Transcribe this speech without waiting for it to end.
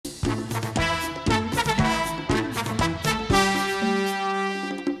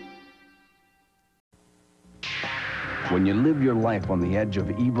When you live your life on the edge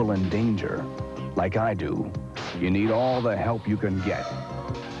of evil and danger, like I do, you need all the help you can get.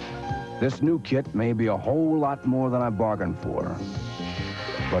 This new kit may be a whole lot more than I bargained for,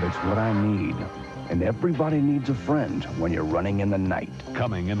 but it's what I need. And everybody needs a friend when you're running in the night.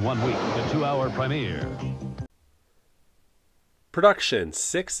 Coming in 1 week, the 2-hour premiere. Production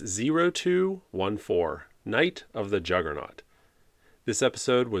 60214, Night of the Juggernaut. This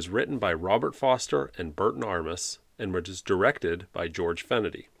episode was written by Robert Foster and Burton Armus, and was directed by George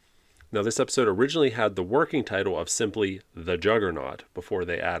Fenady. Now, this episode originally had the working title of simply The Juggernaut before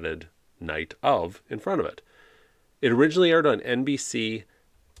they added Night of in front of it. It originally aired on NBC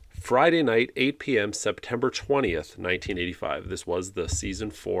Friday night, 8 p.m., September 20th, 1985. This was the season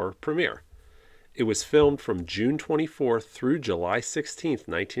 4 premiere. It was filmed from June 24th through July 16th,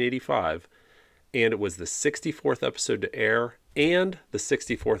 1985, and it was the 64th episode to air and the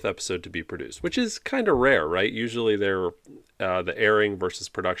 64th episode to be produced, which is kind of rare, right? Usually the airing versus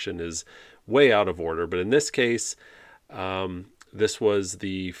production is way out of order, but in this case, this was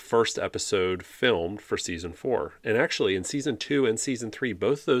the first episode filmed for season 4. And actually, in season 2 and season 3,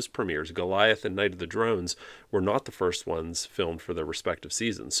 both those premieres, Goliath and Night of the Drones, were not the first ones filmed for their respective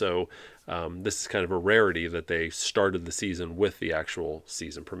seasons. So this is kind of a rarity that they started the season with the actual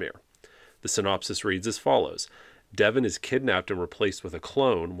season premiere. The synopsis reads as follows. Devon is kidnapped and replaced with a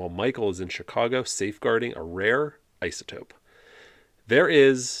clone, while Michael is in Chicago safeguarding a rare isotope. There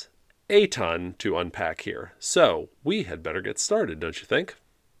is a ton to unpack here, so we had better get started, don't you think?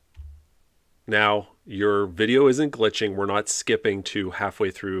 Now, your video isn't glitching. We're not skipping to halfway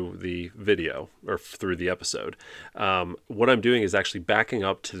through the video or through the episode. What I'm doing is actually backing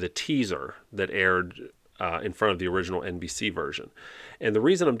up to the teaser that aired in front of the original NBC version. And the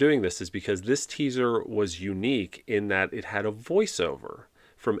reason I'm doing this is because this teaser was unique in that it had a voiceover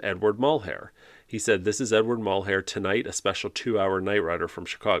from Edward Mulhare. He said, "This is Edward Mulhare tonight, a special 2-hour Night Rider from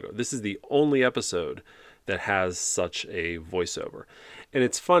Chicago." This is the only episode that has such a voiceover. And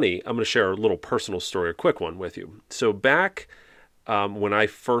it's funny, I'm going to share a little personal story, a quick one with you. So back when the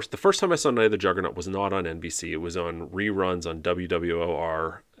first time I saw Night of the Juggernaut was not on NBC. It was on reruns on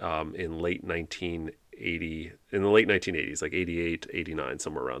WWOR in the late 1980s, like 88, 89,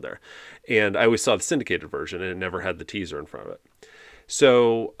 somewhere around there. And I always saw the syndicated version, and it never had the teaser in front of it.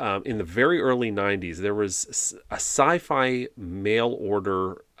 So in the very early 90s, there was a sci-fi mail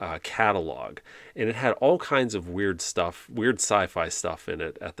order catalog, and it had all kinds of weird stuff, weird sci-fi stuff in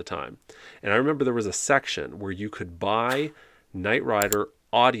it at the time. And I remember there was a section where you could buy Knight Rider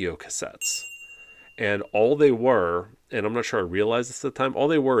audio cassettes. And all they were, and I'm not sure I realized this at the time, all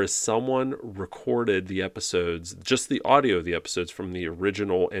they were is someone recorded the episodes, just the audio of the episodes from the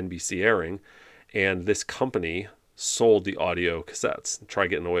original NBC airing, and this company sold the audio cassettes. Try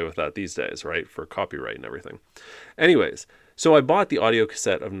getting away with that these days, right? For copyright and everything. Anyways, so I bought the audio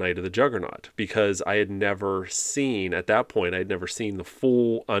cassette of Night of the Juggernaut because I had never seen, at that point, I had never seen the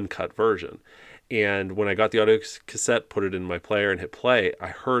full uncut version. And when I got the audio cassette, put it in my player and hit play, I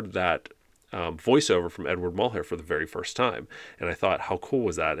heard that voiceover from Edward Mulhare for the very first time. And I thought, how cool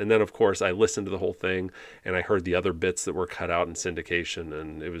was that? And then, of course, I listened to the whole thing, and I heard the other bits that were cut out in syndication,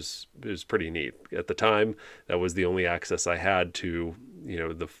 and it was pretty neat. At the time, that was the only access I had to,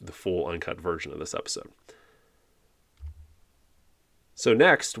 the full uncut version of this episode. So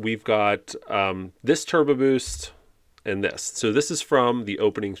next, we've got this turbo boost and this. So this is from the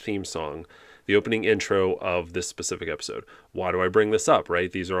opening theme song, the opening intro of this specific episode. Why do I bring this up,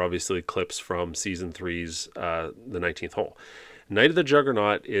 right? These are obviously clips from season 3's The 19th Hole. Night of the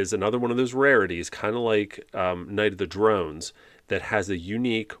Juggernaut is another one of those rarities, kind of like Night of the Drones, that has a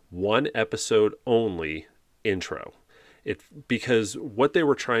unique one episode only intro. Because what they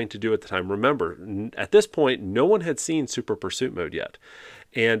were trying to do at the time, remember, at this point, no one had seen Super Pursuit Mode yet.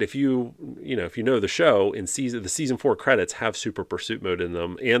 And if you know the show, the season 4 credits have Super Pursuit Mode in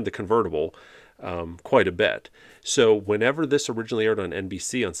them and the convertible quite a bit. So whenever this originally aired on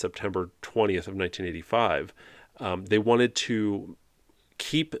NBC on September 20th of 1985, they wanted to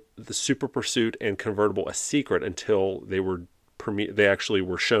keep the Super Pursuit and convertible a secret until they actually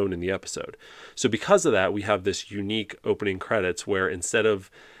were shown in the episode. So because of that, we have this unique opening credits where instead of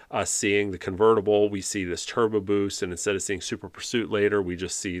us seeing the convertible, we see this turbo boost, and instead of seeing Super Pursuit later, we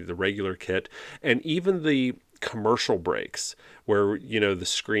just see the regular KITT. And even the commercial breaks where, the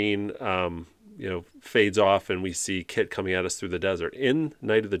screen, fades off and we see KITT coming at us through the desert. In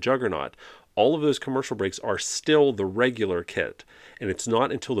Night of the Juggernaut, all of those commercial breaks are still the regular KITT. And it's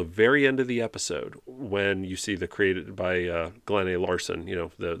not until the very end of the episode when you see the created by Glenn A. Larson,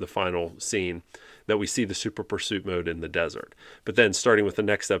 the final scene, that we see the Super Pursuit Mode in the desert. But then starting with the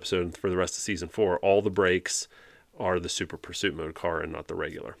next episode for the rest of season 4, all the breaks are the Super Pursuit Mode car and not the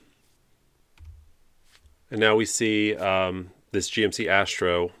regular. And now we see this GMC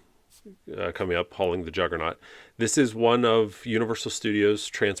Astro coming up, hauling the Juggernaut. This is one of Universal Studios'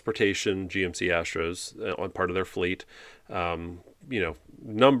 transportation GMC Astros on part of their fleet. Pretty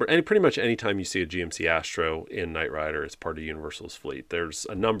much anytime you see a GMC Astro in Knight Rider, it's part of Universal's fleet. There's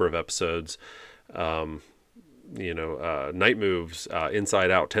a number of episodes, Night Moves,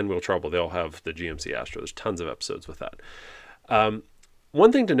 Inside Out, 10 Wheel Trouble. They all have the GMC Astro. There's tons of episodes with that.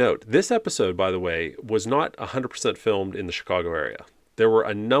 One thing to note, this episode, by the way, was not 100% filmed in the Chicago area. There were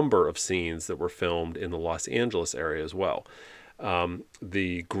a number of scenes that were filmed in the Los Angeles area as well.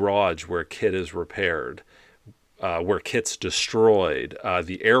 The garage where KITT is repaired, where KITT's destroyed,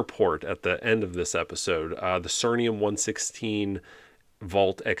 the airport at the end of this episode, the Cernium 116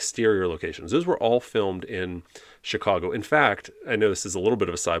 vault exterior locations. Those were all filmed in Chicago. In fact, I know this is a little bit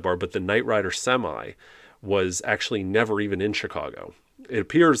of a sidebar, but the Knight Rider Semi was actually never even in Chicago. It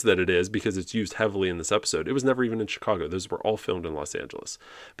appears that it is because it's used heavily in this episode. It was never even in Chicago. Those were all filmed in Los Angeles.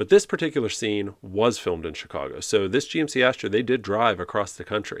 But this particular scene was filmed in Chicago. So this GMC Astro, they did drive across the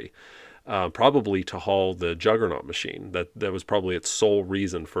country, probably to haul the Juggernaut machine. That was probably its sole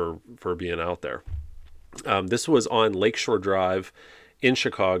reason for being out there. This was on Lakeshore Drive in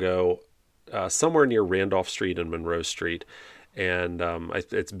Chicago, somewhere near Randolph Street and Monroe Street. And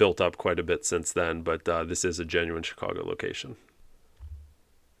it's built up quite a bit since then, but this is a genuine Chicago location.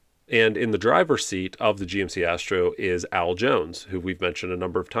 And in the driver's seat of the GMC Astro is Al Jones, who we've mentioned a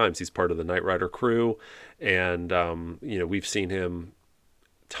number of times. He's part of the Knight Rider crew, and we've seen him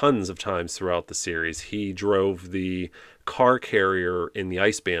tons of times throughout the series. He drove the car carrier in the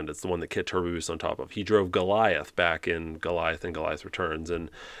Ice Bandits, the one that KITT turbo boosts on top of. He drove Goliath back in Goliath and Goliath Returns. And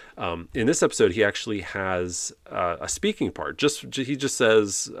in this episode, he actually has a speaking part. He just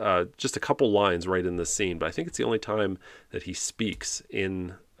says just a couple lines right in this scene, but I think it's the only time that he speaks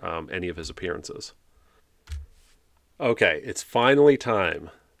in any of his appearances. Okay, it's finally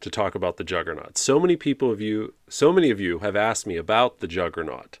time to talk about the Juggernaut. So many of you have asked me about the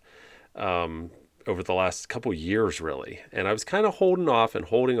Juggernaut over the last couple years, really. And I was kind of holding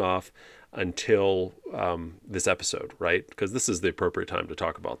off until this episode, right? Because this is the appropriate time to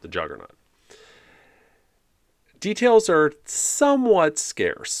talk about the Juggernaut. Details are somewhat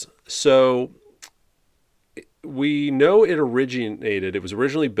scarce. So we know it was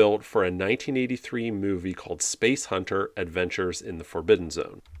originally built for a 1983 movie called Space Hunter Adventures in the Forbidden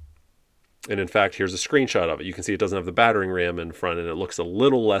Zone. And in fact, here's a screenshot of it. You can see it doesn't have the battering ram in front, and it looks a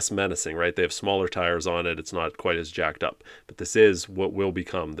little less menacing, right? They have smaller tires on it. It's not quite as jacked up. But this is what will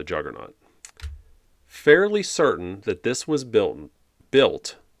become the Juggernaut. Fairly certain that this was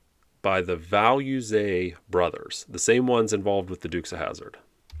built by the Valuze brothers, the same ones involved with the Dukes of Hazzard.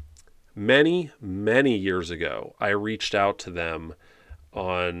 Many, many years ago, I reached out to them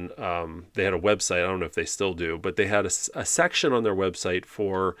on, they had a website, I don't know if they still do, but they had a section on their website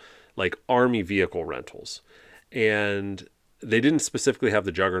for like Army vehicle rentals. And they didn't specifically have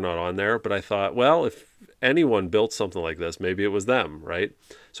the Juggernaut on there, but I thought, well, if anyone built something like this, maybe it was them, right?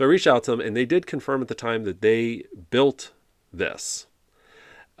 So I reached out to them, and they did confirm at the time that they built this.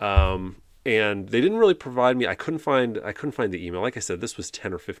 And they didn't really provide me, I couldn't find the email. Like I said, this was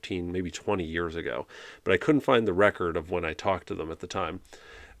 10 or 15, maybe 20 years ago, but I couldn't find the record of when I talked to them at the time.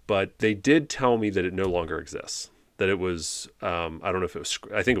 But they did tell me that it no longer exists, that it was, I don't know if it was,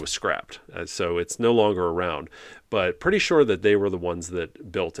 I think it was scrapped. So it's no longer around, but pretty sure that they were the ones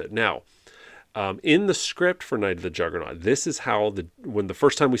that built it. Now, in the script for Night of the Juggernaut, this is how when the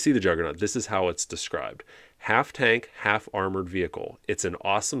first time we see the Juggernaut, this is how it's described. Half tank, half armored vehicle. It's an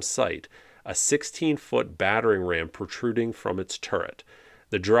awesome sight. A 16-foot battering ram protruding from its turret.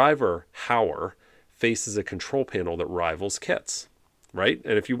 The driver, Hauer, faces a control panel that rivals KITT's, right?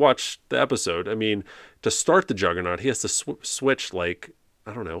 And if you watch the episode, I mean, to start the Juggernaut, he has to switch like,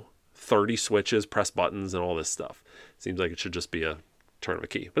 I don't know, 30 switches, press buttons, and all this stuff. Seems like it should just be a turn of a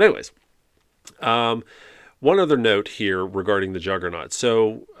key. But anyways, one other note here regarding the Juggernaut.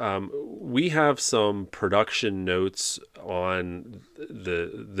 So we have some production notes on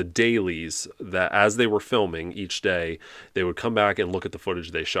the dailies that as they were filming each day, they would come back and look at the footage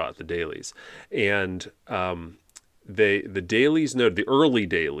they shot, the dailies. And the dailies noted, the early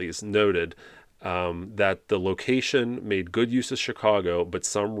dailies noted that the location made good use of Chicago, but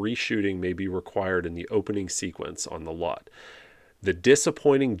some reshooting may be required in the opening sequence on the lot. The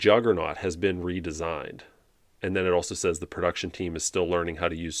disappointing Juggernaut has been redesigned. And then it also says the production team is still learning how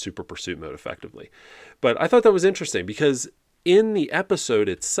to use Super Pursuit Mode effectively. But I thought that was interesting because in the episode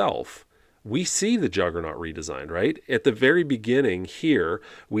itself, we see the Juggernaut redesigned, right? At the very beginning here,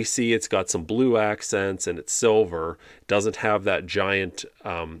 we see it's got some blue accents and it's silver. It doesn't have that giant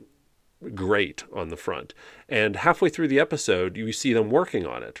grate on the front. And halfway through the episode, you see them working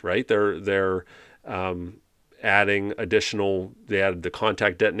on it, right? They're adding additional, they added the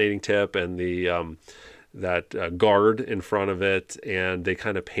contact detonating tip and the that guard in front of it, and they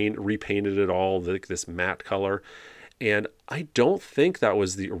kind of repainted it all this matte color. And I don't think that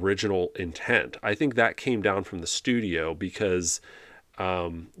was the original intent. I think that came down from the studio because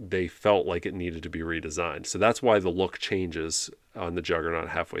they felt like it needed to be redesigned. So that's why the look changes on the Juggernaut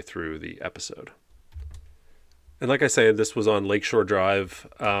halfway through the episode. And like I said, this was on Lakeshore Drive.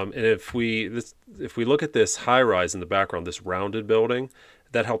 And if we look at this high rise in the background, this rounded building,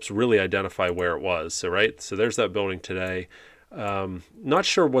 that helps really identify where it was. So there's that building today. Not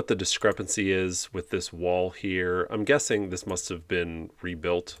sure what the discrepancy is with this wall here. I'm guessing this must have been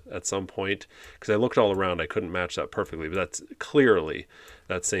rebuilt at some point because I looked all around. I couldn't match that perfectly, but that's clearly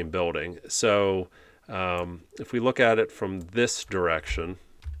that same building. So if we look at it from this direction,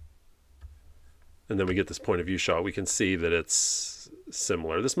 and then we get this point of view shot, we can see that it's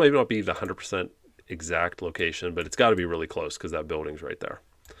similar. This might not be the 100% exact location, but it's got to be really close because that building's right there.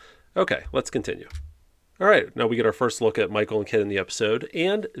 Okay, let's continue. All right, now we get our first look at Michael and KITT in the episode,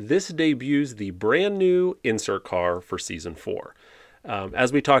 and this debuts the brand new insert car for Season 4.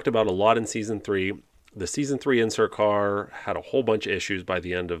 As we talked about a lot in Season 3, the Season 3 insert car had a whole bunch of issues by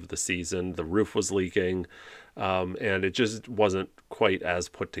the end of the season. The roof was leaking, and it just wasn't quite as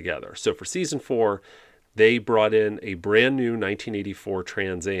put together. So for Season 4, they brought in a brand new 1984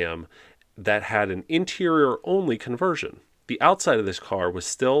 Trans Am that had an interior-only conversion. The outside of this car was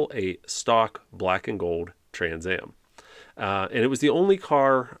still a stock black and gold Trans Am. And it was the only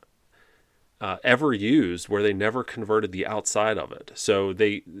car ever used where they never converted the outside of it. So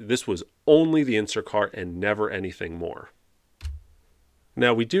this was only the insert car and never anything more.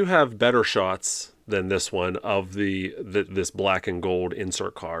 Now we do have better shots than this one of this black and gold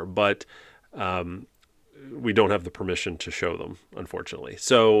insert car, but we don't have the permission to show them, unfortunately.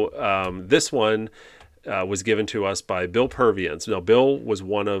 So this one was given to us by Bill Purviance. Now, Bill was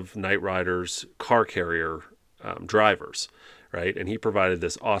one of Knight Rider's car carrier drivers, right? And he provided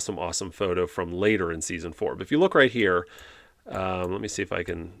this awesome, awesome photo from later in Season 4. But if you look right here, let me see if I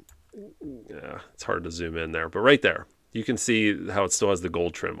can, it's hard to zoom in there, but right there, you can see how it still has the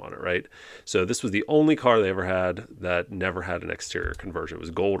gold trim on it, right? So this was the only car they ever had that never had an exterior conversion. It was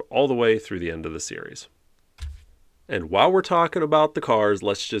gold all the way through the end of the series. And while we're talking about the cars,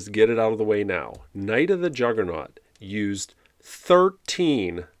 let's just get it out of the way now. Night of the Juggernaut used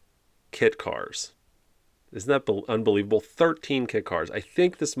 13 KITT cars. Isn't that unbelievable? 13 KITT cars. I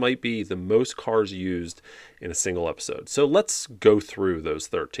think this might be the most cars used in a single episode. So let's go through those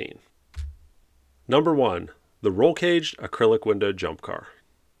 13. Number 1, the roll caged acrylic window jump car.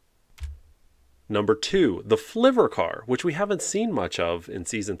 Number 2, the Flivver car, which we haven't seen much of in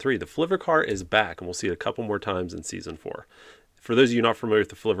Season 3. The Flivver car is back, and we'll see it a couple more times in Season 4. For those of you not familiar with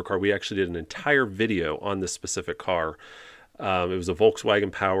the Flivver car, we actually did an entire video on this specific car. It was a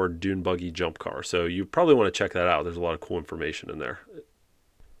Volkswagen-powered dune buggy jump car, so you probably want to check that out. There's a lot of cool information in there.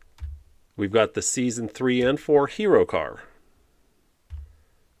 We've got the Season 3 and 4 hero car.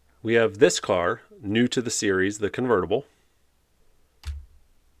 We have this car, new to the series, the convertible.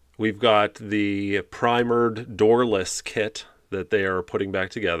 We've got the primered doorless kit that they are putting back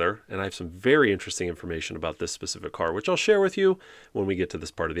together, and I have some very interesting information about this specific car, which I'll share with you when we get to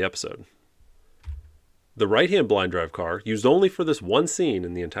this part of the episode. The right-hand blind drive car, used only for this one scene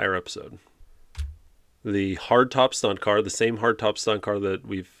in the entire episode. The hardtop stunt car, the same hardtop stunt car that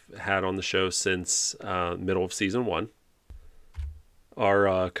we've had on the show since middle of Season 1.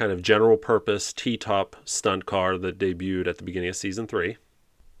 Our kind of general purpose T-top stunt car that debuted at the beginning of Season 3.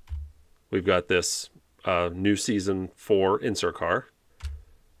 We've got this new Season 4 insert car.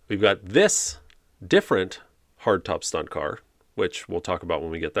 We've got this different hardtop stunt car, which we'll talk about when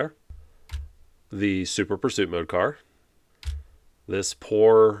we get there. The Super Pursuit Mode car. This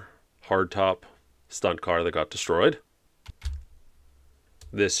poor hardtop stunt car that got destroyed.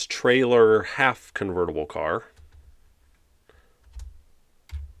 This trailer half convertible car.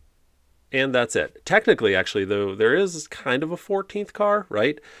 And that's it. Technically, actually, though, there is kind of a 14th car,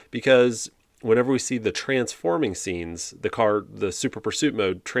 right? Because whenever we see the transforming scenes, the Super Pursuit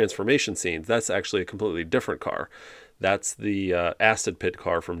Mode transformation scenes, that's actually a completely different car. That's the Acid Pit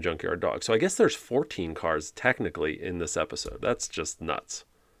car from Junkyard Dog. So I guess there's 14 cars technically in this episode. That's just nuts.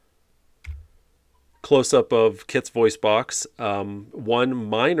 close-up of KITT's voice box. One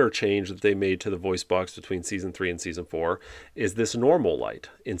minor change that they made to the voice box between Season 3 and Season 4 is this normal light.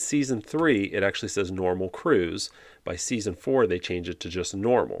 In Season 3, it actually says normal cruise. By Season 4, they changed it to just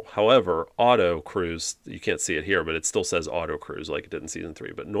normal. However, auto cruise, you can't see it here, but it still says auto cruise like it did in Season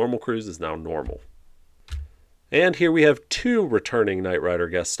 3. But normal cruise is now normal. And here we have 2 returning Knight Rider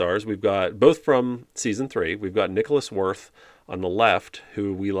guest stars. We've got both from Season 3. We've got Nicholas Worth on the left,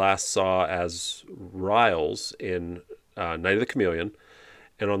 who we last saw as Riles in Night of the Chameleon.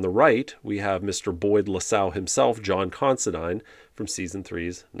 And on the right, we have Mr. Boyd LaSalle himself, John Considine, from Season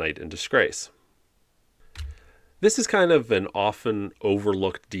 3's Night in Disgrace. This is kind of an often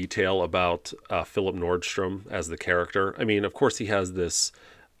overlooked detail about Philip Nordstrom as the character. I mean, of course, he has this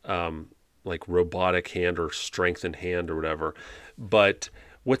like robotic hand or strengthened hand or whatever. But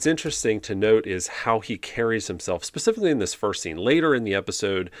what's interesting to note is how he carries himself, specifically in this first scene. Later in the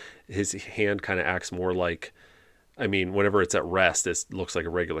episode, his hand kind of acts more like, I mean, whenever it's at rest, it looks like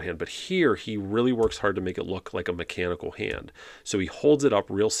a regular hand. But here, he really works hard to make it look like a mechanical hand. So he holds it up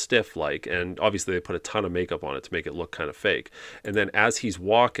real stiff-like, and obviously they put a ton of makeup on it to make it look kind of fake. And then as he's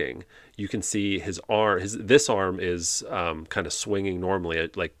walking, you can see his arm, this arm is kind of swinging normally,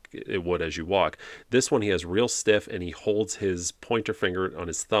 like it would as you walk. This one he has real stiff, and he holds his pointer finger on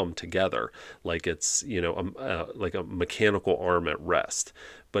his thumb together, like it's, you know, like a mechanical arm at rest.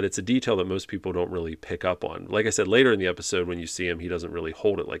 But it's a detail that most people don't really pick up on. Like I said, later in the episode, when you see him, he doesn't really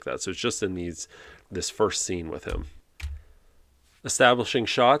hold it like that. So it's just in this first scene with him. Establishing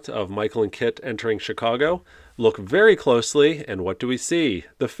shot of Michael and KITT entering Chicago. Look very closely, and what do we see?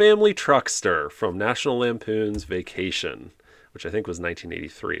 The family truckster from National Lampoon's Vacation, which I think was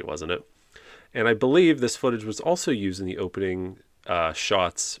 1983, wasn't it? And I believe this footage was also used in the opening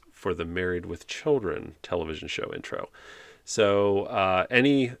shots for the Married with Children television show intro. So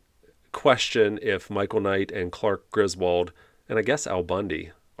any question if Michael Knight and Clark Griswold, and I guess Al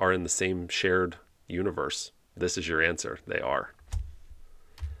Bundy, are in the same shared universe, this is your answer. They are.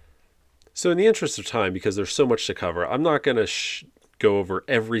 So in the interest of time, because there's so much to cover, I'm not going to go over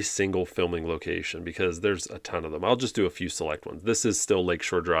every single filming location because there's a ton of them. I'll just do a few select ones. This is still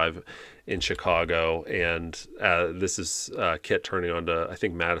Lakeshore Drive in Chicago, and this is KITT turning onto, I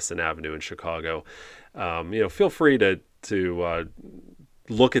think, Madison Avenue in Chicago. You know, feel free to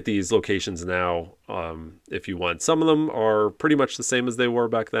look at these locations now if you want. Some of them are pretty much the same as they were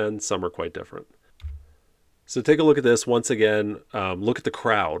back then. Some are quite different. So take a look at this once again. Look at the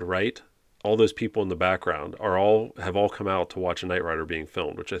crowd, right? All those people in the background have all come out to watch a Knight Rider being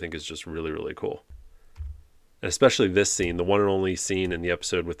filmed, which I think is just really, really cool. And especially this scene, the one and only scene in the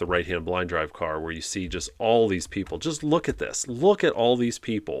episode with the right-hand blind drive car, where you see just all these people. Just look at this. Look at all these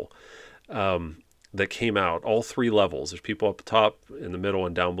people that came out, all 3 levels. There's people up the top, in the middle,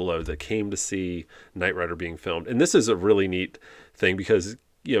 and down below that came to see Knight Rider being filmed. And this is a really neat thing because,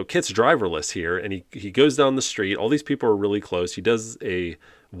 you know, KITT's driverless here, and he goes down the street. All these people are really close. He does a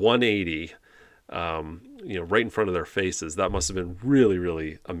 180, you know, right in front of their faces. That must have been really,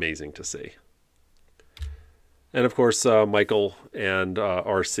 really amazing to see. And of course, Michael and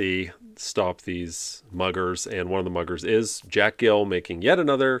RC stop these muggers, and one of the muggers is Jack Gill, making yet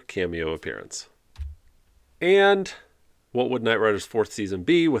another cameo appearance. And what would Knight Rider's 4th season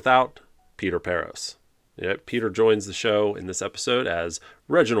be without Peter Peros? Yeah, Peter joins the show in this episode as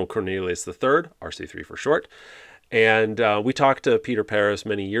Reginald Cornelius III, RC3 for short. And we talked to Peter Peros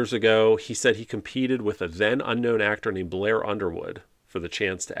many years ago. He said he competed with a then unknown actor named Blair Underwood for the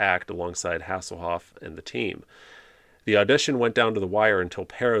chance to act alongside Hasselhoff and the team. The audition went down to the wire until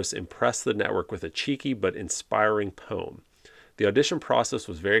Peros impressed the network with a cheeky but inspiring poem. The audition process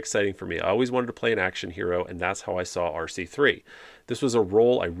was very exciting for me. I always wanted to play an action hero, and that's how I saw RC3. This was a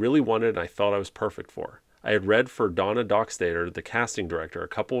role I really wanted and I thought I was perfect for. I had read for Donna Dockstader, the casting director, a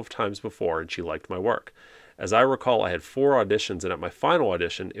couple of times before, and she liked my work. As I recall, I had 4 auditions, and at my final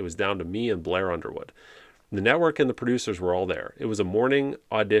audition, it was down to me and Blair Underwood. The network and the producers were all there. It was a morning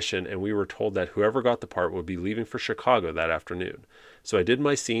audition, and we were told that whoever got the part would be leaving for Chicago that afternoon. So I did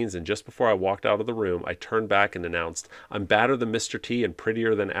my scenes, and just before I walked out of the room, I turned back and announced, "I'm badder than Mr. T and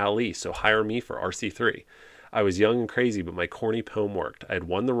prettier than Ali, so hire me for RC3. I was young and crazy, but my corny poem worked. I had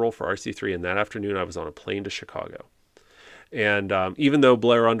won the role for RC3, and that afternoon I was on a plane to Chicago." And even though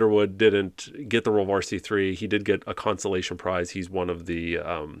Blair Underwood didn't get the role of RC3, he did get a consolation prize. He's one of the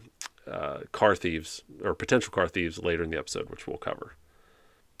car thieves, or potential car thieves, later in the episode, which we'll cover.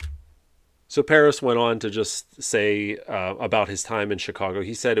 So Peros went on to just say about his time in Chicago.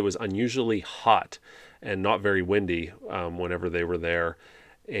 He said it was unusually hot and not very windy whenever they were there.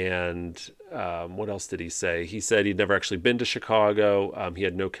 And what else did he say? He said he'd never actually been to Chicago. He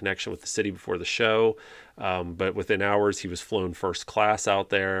had no connection with the city before the show. But within hours, he was flown first class out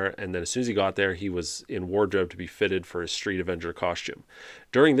there. And then as soon as he got there, he was in wardrobe to be fitted for his Street Avenger costume.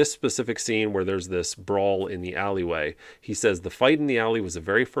 During this specific scene where there's this brawl in the alleyway, he says, the fight in the alley was the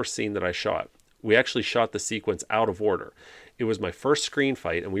very first scene that I shot. We actually shot the sequence out of order. It was my first screen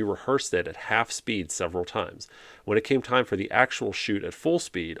fight, and we rehearsed it at half speed several times. When it came time for the actual shoot at full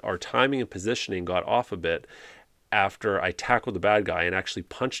speed, our timing and positioning got off a bit after I tackled the bad guy and actually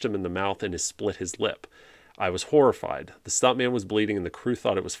punched him in the mouth and split his lip. I was horrified. The stuntman was bleeding and the crew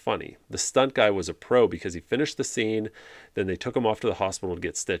thought it was funny. The stunt guy was a pro because he finished the scene, then they took him off to the hospital to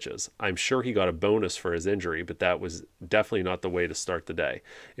get stitches. I'm sure he got a bonus for his injury, but that was definitely not the way to start the day.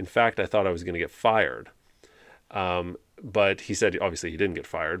 In fact, I thought I was going to get fired. But he said, obviously he didn't get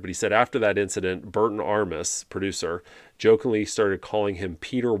fired, but he said after that incident, Burton Armus, producer, jokingly started calling him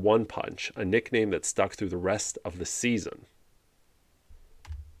Peter One Punch, a nickname that stuck through the rest of the season.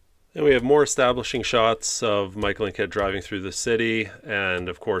 And we have more establishing shots of Michael and KITT driving through the city. And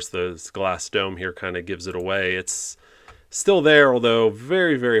of course, the glass dome here kind of gives it away. It's still there, although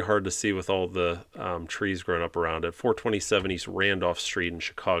very, very hard to see with all the trees growing up around it. 427 East Randolph Street in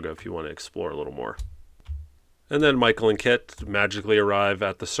Chicago, if you want to explore a little more. And then Michael and KITT magically arrive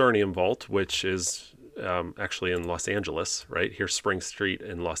at the Cernium Vault, which is actually in Los Angeles, right? Here's Spring Street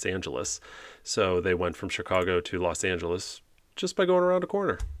in Los Angeles. So they went from Chicago to Los Angeles just by going around a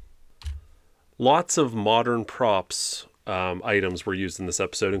corner. Lots of modern props items were used in this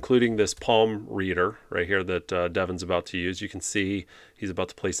episode, including this palm reader right here that Devon's about to use. You can see he's about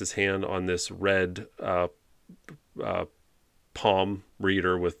to place his hand on this red palm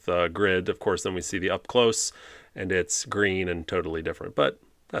reader with grid. Of course, then we see the up close, and it's green and totally different, but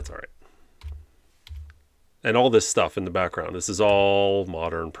that's all right. And all this stuff in the background, this is all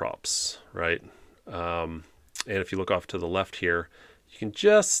modern props, right? And if you look off to the left here, you can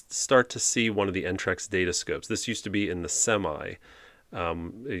just start to see one of the Entrex data scopes. This used to be in the Semi.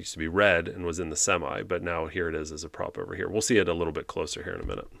 It used to be red and was in the Semi, but now here it is as a prop over here. We'll see it a little bit closer here in a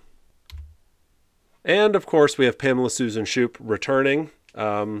minute. And of course, we have Pamela Susan Shoop returning.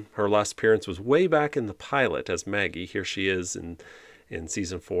 Her last appearance was way back in the pilot as Maggie. Here she is in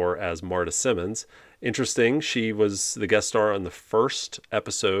season 4 as Marta Simmons. Interesting, she was the guest star on the first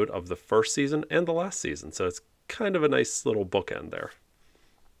episode of the first season and the last season, so it's kind of a nice little bookend there.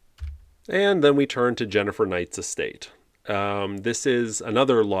 And then we turn to Jennifer Knight's estate. This is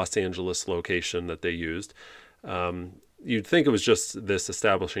another Los Angeles location that they used. You'd think it was just this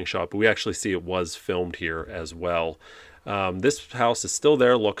establishing shot, but we actually see it was filmed here as well. This house is still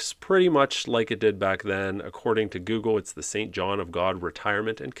there, looks pretty much like it did back then. According to Google, it's the St. John of God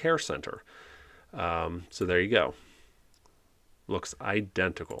Retirement and Care Center. So there you go. Looks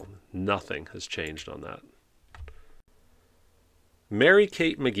identical. Nothing has changed on that. Mary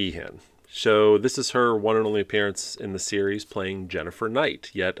Kate McGeehan. So this is her one and only appearance in the series, playing Jennifer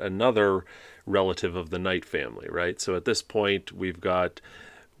Knight, yet another relative of the Knight family, right? So at this point, we've got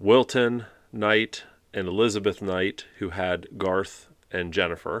Wilton Knight and Elizabeth Knight, who had Garth and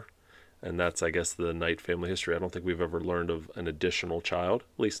Jennifer, and that's, I guess, the Knight family history. I don't think we've ever learned of an additional child,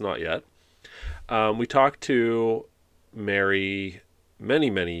 at least not yet. We talked to Mary many,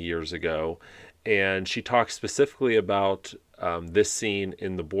 many years ago, and she talked specifically about this scene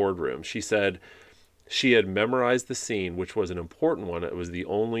in the boardroom. She said she had memorized the scene, which was an important one. It was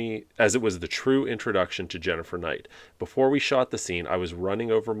the true introduction to Jennifer Knight. Before we shot the scene, I was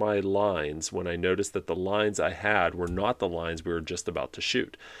running over my lines when I noticed that the lines I had were not the lines we were just about to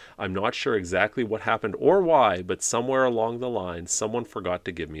shoot. I'm not sure exactly what happened or why, but somewhere along the line, someone forgot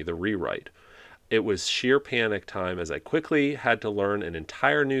to give me the rewrite. It was sheer panic time as I quickly had to learn an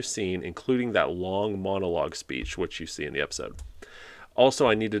entire new scene, including that long monologue speech, which you see in the episode. Also,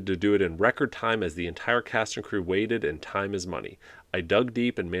 I needed to do it in record time as the entire cast and crew waited, and time is money. I dug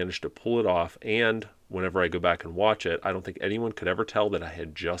deep and managed to pull it off, and whenever I go back and watch it, I don't think anyone could ever tell that I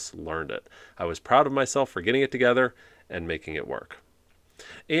had just learned it. I was proud of myself for getting it together and making it work.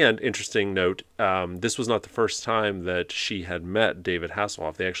 And interesting note, this was not the first time that she had met David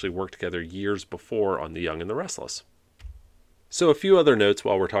Hasselhoff. They actually worked together years before on The Young and the Restless. So a few other notes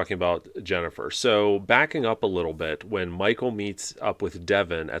while we're talking about Jennifer. So backing up a little bit, when Michael meets up with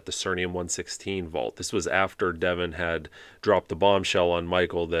Devon at the Cernium 116 vault, this was after Devon had dropped the bombshell on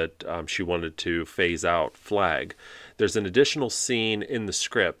Michael that she wanted to phase out Flag. There's an additional scene in the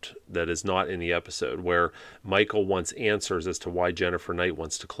script that is not in the episode where Michael wants answers as to why Jennifer Knight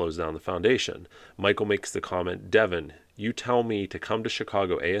wants to close down the foundation. Michael makes the comment, "Devon, you tell me to come to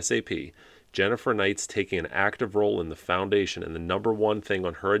Chicago ASAP. Jennifer Knight's taking an active role in the foundation, and the number one thing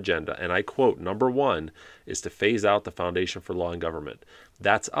on her agenda, and I quote, number one, is to phase out the Foundation for Law and Government.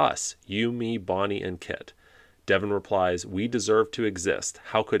 That's us, you, me, Bonnie, and KITT. Devon replies, we deserve to exist.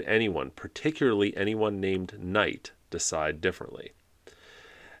 How could anyone, particularly anyone named Knight, decide differently?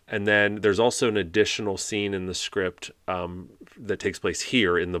 And then there's also an additional scene in the script that takes place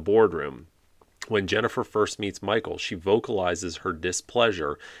here in the boardroom. When Jennifer first meets Michael, she vocalizes her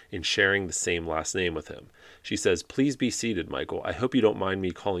displeasure in sharing the same last name with him. She says, please be seated, Michael. I hope you don't mind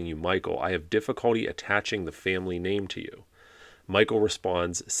me calling you Michael. I have difficulty attaching the family name to you. Michael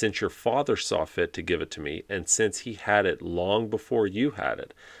responds, since your father saw fit to give it to me, and since he had it long before you had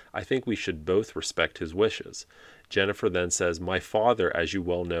it, I think we should both respect his wishes. Jennifer then says, my father, as you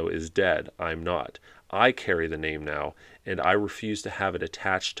well know, is dead. I'm not. I carry the name now, and I refuse to have it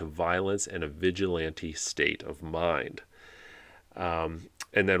attached to violence and a vigilante state of mind. And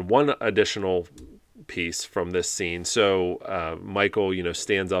then one additional piece from this scene. So Michael,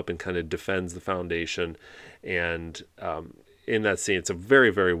 stands up and kind of defends the foundation. And in that scene, it's a very,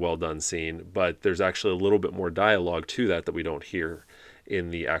 very well done scene, but there's actually a little bit more dialogue to that we don't hear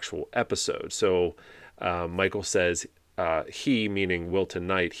in the actual episode. So Michael says, he, meaning Wilton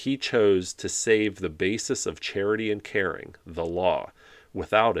Knight, he chose to save the basis of charity and caring, the law.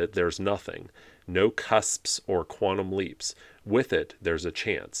 Without it, there's nothing. No cusps or quantum leaps. With it, there's a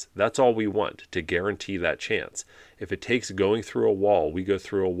chance. That's all we want, to guarantee that chance. If it takes going through a wall, we go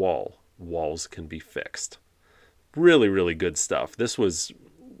through a wall. Walls can be fixed. Really, really good stuff. This was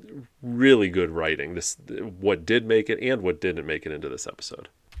really good writing. What did make it and what didn't make it into this episode.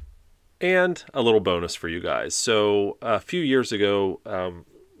 And a little bonus for you guys. So a few years ago,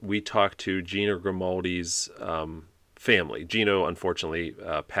 we talked to Gino Grimaldi's family. Gino, unfortunately,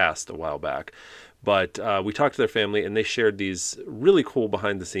 passed a while back. But we talked to their family, and they shared these really cool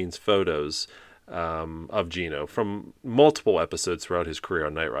behind-the-scenes photos of Gino from multiple episodes throughout his career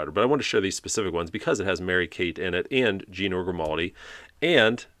on Knight Rider. But I want to share these specific ones because it has Mary Kate in it and Gino Grimaldi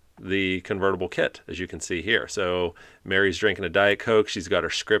and the convertible KITT, as you can see here. So Mary's drinking a Diet Coke. She's got her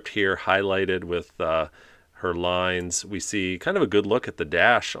script here highlighted with her lines. We see kind of a good look at the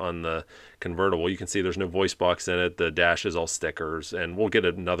dash on the convertible. You can see there's no voice box in it. The dash is all stickers, and we'll get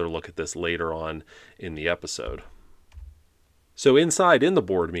another look at this later on in the episode. So inside in the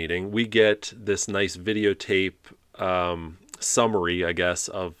board meeting, we get this nice videotape summary, I guess,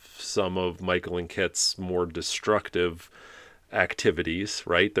 of some of Michael and KITT's more destructive activities,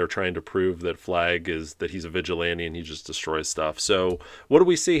 right? They're trying to prove that Flag is that he's a vigilante and he just destroys stuff. So what do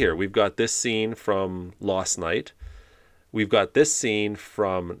we see here? We've got this scene from Lost Night. We've got this scene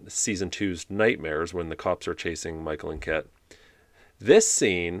from season 2's Nightmares when the cops are chasing Michael and KITT. This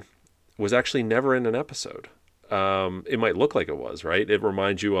scene was actually never in an episode. It might look like it was, right? It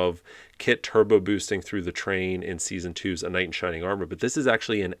reminds you of KITT turbo boosting through the train in season 2's A Knight in Shining Armor, but this is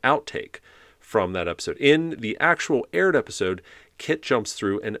actually an outtake from that episode. In the actual aired episode, KITT jumps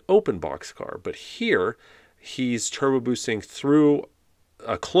through an open box car, but here he's turbo boosting through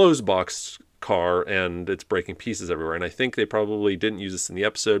a closed box car and it's breaking pieces everywhere. And I think they probably didn't use this in the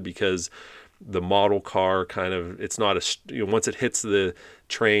episode because the model car kind of, it's not a, once it hits the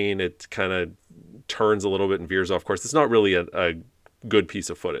train, it kind of turns a little bit and veers off course. It's not really a good piece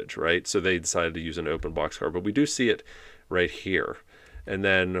of footage, right? So they decided to use an open box car, but we do see it right here. And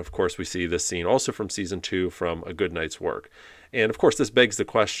then, of course, we see this scene also from season 2 from A Good Night's Work. And, of course, this begs the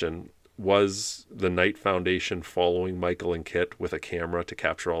question, was the Knight Foundation following Michael and KITT with a camera to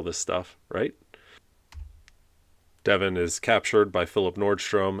capture all this stuff, right? Devon is captured by Philip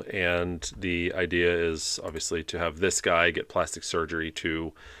Nordstrom, and the idea is obviously to have this guy get plastic surgery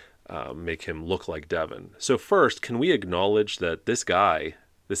to make him look like Devon. So first, can we acknowledge that this guy,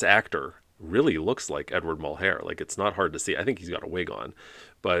 this actor, really looks like Edward Mulhare? Like, it's not hard to see. I think he's got a wig on,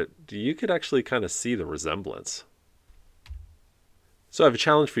 but you could actually kind of see the resemblance. So I have a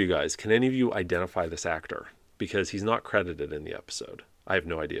challenge for you guys. Can any of you identify this actor? Because he's not credited in the episode. I have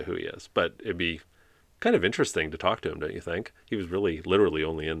no idea who he is, but it'd be kind of interesting to talk to him, don't you think? He was really literally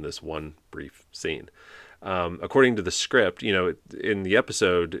only in this one brief scene. According to the script, in the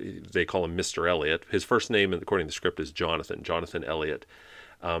episode, they call him Mr. Elliot. His first name, according to the script, is Jonathan Elliot.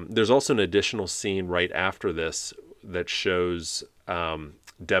 There's also an additional scene right after this that shows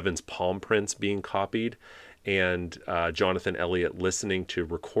Devon's palm prints being copied and Jonathan Elliot listening to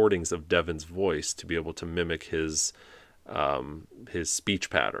recordings of Devon's voice to be able to mimic his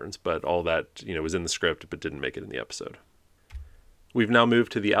speech patterns. But all that was in the script but didn't make it in the episode. We've now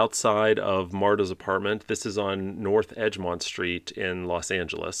moved to the outside of Marta's apartment. This is on North Edgemont Street in Los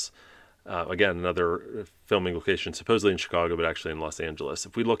Angeles. Again, another filming location, supposedly in Chicago, but actually in Los Angeles.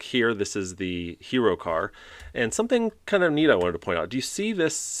 If we look here, this is the hero car. And something kind of neat I wanted to point out. Do you see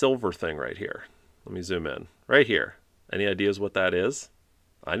this silver thing right here? Let me zoom in. Right here. Any ideas what that is?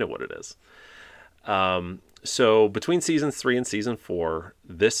 I know what it is. So between season 3 and season 4,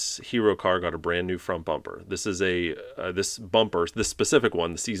 this hero car got a brand new front bumper. This is this bumper, this specific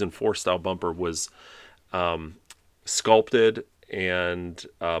one, the season 4 style bumper, was sculpted and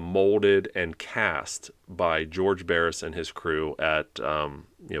molded and cast by George Barris and his crew at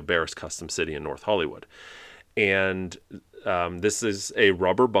Barris Custom City in North Hollywood. And this is a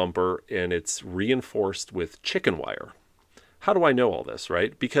rubber bumper, and it's reinforced with chicken wire. How do I know all this,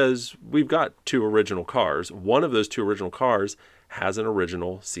 right? Because we've got 2 original cars. One of those 2 original cars has an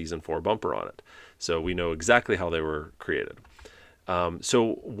original season 4 bumper on it. So we know exactly how they were created.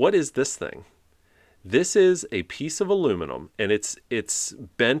 So what is this thing? This is a piece of aluminum, and it's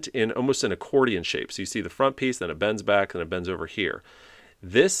bent in almost an accordion shape. So you see the front piece, then it bends back, then it bends over here.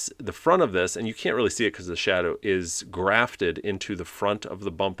 The front of this, and you can't really see it because of the shadow, is grafted into the front of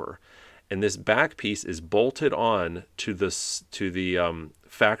the bumper. And this back piece is bolted on to the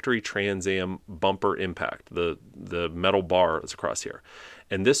factory Trans Am bumper impact, the metal bar that's across here.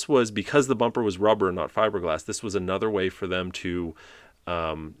 And this was, because the bumper was rubber and not fiberglass, this was another way for them to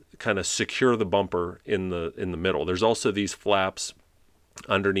kind of secure the bumper in the middle. There's also these flaps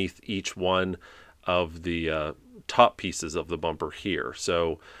underneath each one of the top pieces of the bumper here.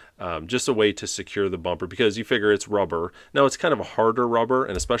 So just a way to secure the bumper, because you figure it's rubber. Now it's kind of a harder rubber,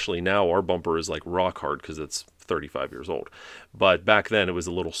 and especially now our bumper is like rock hard because it's 35 years old. But back then it was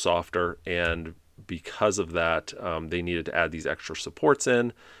a little softer, and because of that, they needed to add these extra supports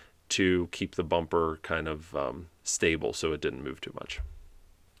in to keep the bumper kind of stable so it didn't move too much.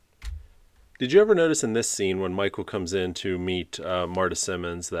 Did you ever notice in this scene when Michael comes in to meet Marta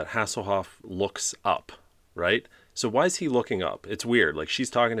Simmons that Hasselhoff looks up, right? So why is he looking up? It's weird. Like, she's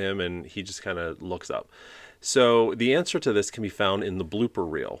talking to him and he just kind of looks up. So the answer to this can be found in the blooper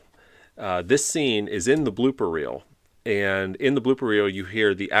reel. This scene is in the blooper reel, and in the blooper reel you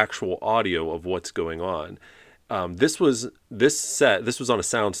hear the actual audio of what's going on. This was on a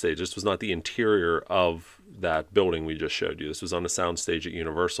soundstage. This was not the interior of that building we just showed you. This was on a soundstage at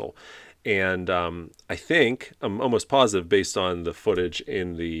Universal. And I think, I'm almost positive based on the footage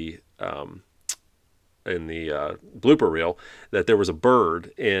in the blooper reel, that there was a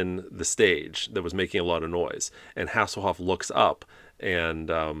bird in the stage that was making a lot of noise. And Hasselhoff looks up and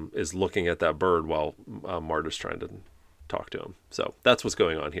is looking at that bird while Marta's trying to talk to him. So that's what's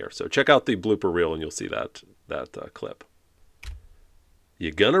going on here. So check out the blooper reel and you'll see that clip.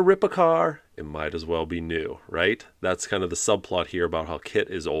 You're gonna rip a car, it might as well be new, right? That's kind of the subplot here about how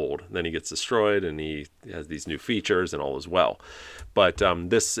KITT is old. Then he gets destroyed and he has these new features and all is well. But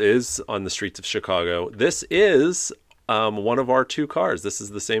this is on the streets of Chicago. This is one of our 2 cars. This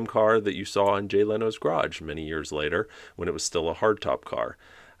is the same car that you saw in Jay Leno's garage many years later when it was still a hardtop car.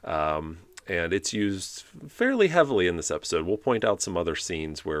 And it's used fairly heavily in this episode. We'll point out some other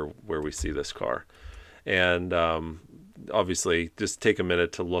scenes where we see this car. And obviously, just take a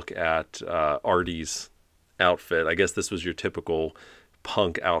minute to look at Artie's outfit. I guess this was your typical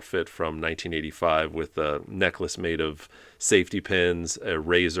punk outfit from 1985 with a necklace made of safety pins, a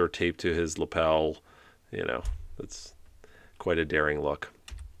razor taped to his lapel. You know, that's quite a daring look.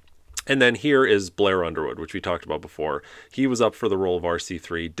 And then here is Blair Underwood, which we talked about before. He was up for the role of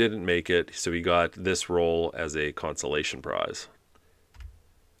RC3, didn't make it, so he got this role as a consolation prize.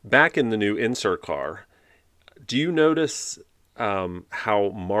 Back in the new insert car, do you notice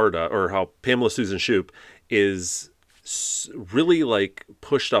how Marta, or how Pamela Susan Shoop, is really like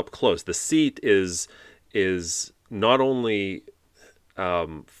pushed up close? The seat is not only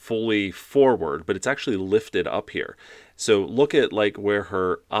fully forward, but it's actually lifted up here. So look at like where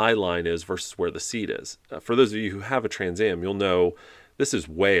her eye line is versus where the seat is. For those of you who have a Trans Am, you'll know this is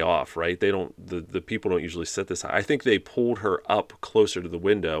way off, right? The people don't usually sit this high. I think they pulled her up closer to the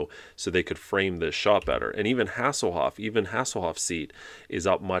window so they could frame this shot better. And even Hasselhoff's seat is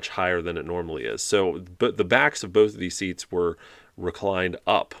up much higher than it normally is. So, but the backs of both of these seats were reclined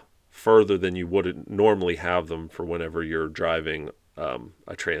up further than you would normally have them for whenever you're driving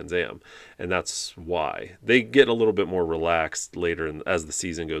a Trans Am. And that's why they get a little bit more relaxed later as the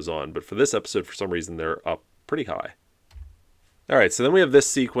season goes on. But for this episode, for some reason, they're up pretty high. All right, so then we have this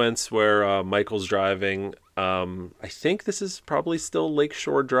sequence where Michael's driving. I think this is probably still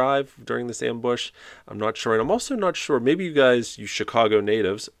Lakeshore Drive during this ambush. I'm not sure. And I'm also not sure, maybe you guys, you Chicago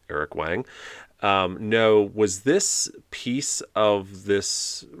natives, Eric Wang, know, was this piece of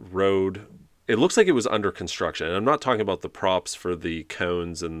this road, it looks like it was under construction. And I'm not talking about the props for the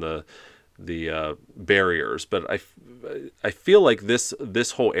cones and the barriers, but I feel like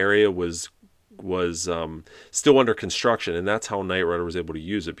this whole area was still under construction, and that's how Knight Rider was able to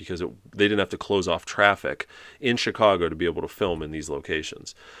use it, because they didn't have to close off traffic in Chicago to be able to film in these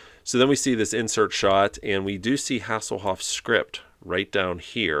locations. So then we see this insert shot, and we do see Hasselhoff's script right down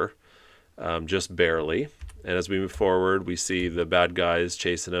here, just barely. And as we move forward, we see the bad guys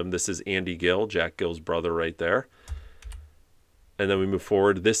chasing him. This is Andy Gill, Jack Gill's brother right there. And then we move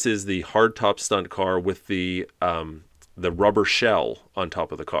forward. This is the hardtop stunt car with the rubber shell on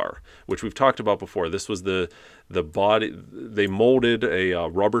top of the car, which we've talked about before. This was the body. They molded a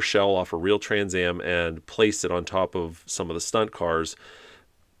rubber shell off a real Trans Am and placed it on top of some of the stunt cars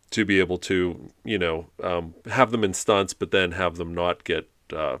to be able to, have them in stunts, but then have them not get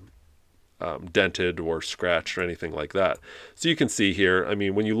dented or scratched or anything like that. So you can see here, I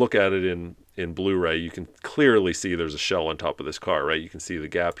mean, when you look at it in Blu-ray, you can clearly see there's a shell on top of this car, right? You can see the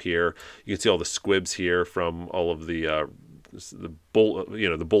gap here. You can see all the squibs here from all of the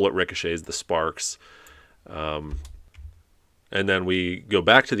bullet ricochets, the sparks. And then we go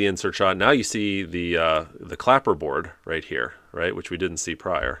back to the insert shot. Now you see the clapper board right here, right, which we didn't see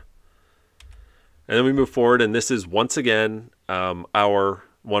prior. And then we move forward, and this is once again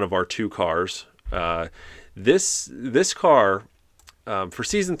one of our two cars. This car, for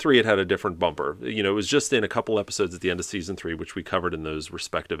season 3, it had a different bumper. It was just in a couple episodes at the end of season 3, which we covered in those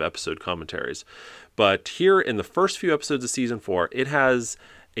respective episode commentaries. But here in the first few episodes of season 4, it has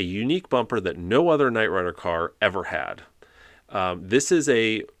a unique bumper that no other Knight Rider car ever had. This is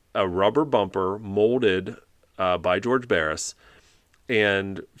a rubber bumper molded by George Barris.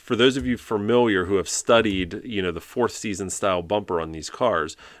 And for those of you familiar who have studied, the 4th season style bumper on these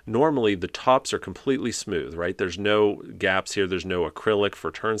cars, normally the tops are completely smooth, right? There's no gaps here. There's no acrylic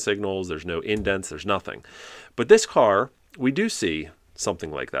for turn signals. There's no indents. There's nothing. But this car, we do see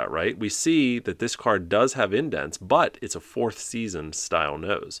something like that, right? We see that this car does have indents, but it's a 4th season style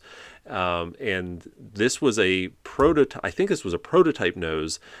nose. And this was a prototype. I think this was a prototype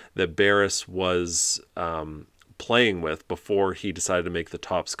nose that Barris was playing with before he decided to make the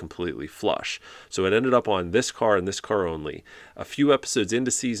tops completely flush. So it ended up on this car and this car only. A few episodes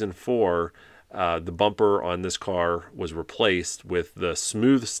into season 4, the bumper on this car was replaced with the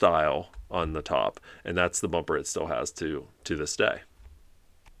smooth style on the top, and that's the bumper it still has to this day.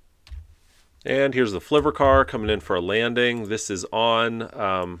 And here's the Flivver car coming in for a landing. This is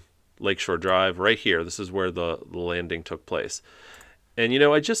on Lakeshore Drive right here. This is where the landing took place. And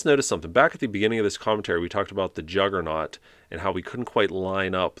I just noticed something. Back at the beginning of this commentary, we talked about the Juggernaut and how we couldn't quite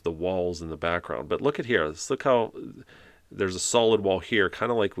line up the walls in the background. But look at here. Let's look how there's a solid wall here,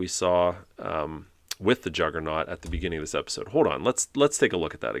 kind of like we saw with the Juggernaut at the beginning of this episode. Hold on. Let's take a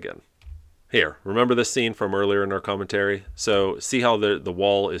look at that again. Here, remember this scene from earlier in our commentary? So see how the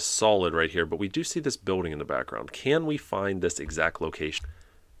wall is solid right here, but we do see this building in the background. Can we find this exact location?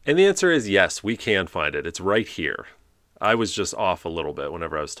 And the answer is yes, we can find it. It's right here. I was just off a little bit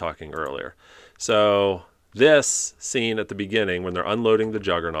whenever I was talking earlier. So this scene at the beginning when they're unloading the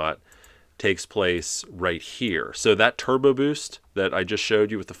Juggernaut takes place right here. So that turbo boost that I just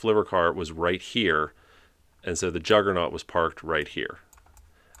showed you with the Flivver car was right here. And so the Juggernaut was parked right here.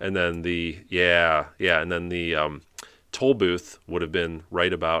 And then the toll booth would have been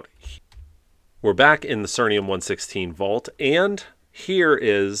right about here. We're back in the Cernium 116 vault, and here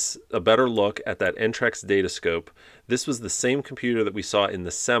is a better look at that Entrex datascope. This was the same computer that we saw in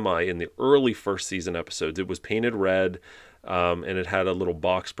the Semi in the early first season episodes. It was painted red, and it had a little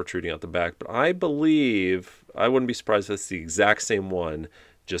box protruding out the back. But I believe, I wouldn't be surprised if it's the exact same one,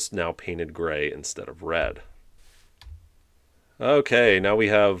 just now painted gray instead of red. Okay, now we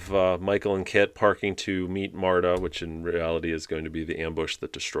have Michael and KITT parking to meet Marta, which in reality is going to be the ambush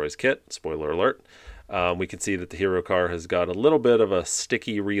that destroys KITT. Spoiler alert. We can see that the hero car has got a little bit of a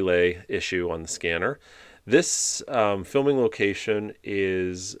sticky relay issue on the scanner. This filming location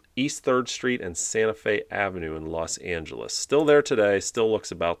is East 3rd Street and Santa Fe Avenue in Los Angeles. Still there today, still looks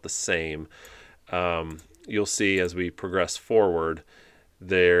about the same. You'll see as we progress forward,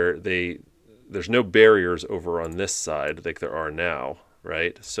 there's no barriers over on this side like there are now,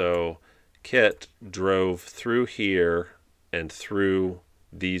 right? So KITT drove through here and through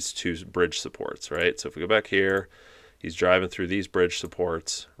these two bridge supports, right? So if we go back here, he's driving through these bridge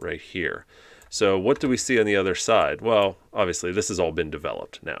supports right here. So what do we see on the other side? Well, obviously this has all been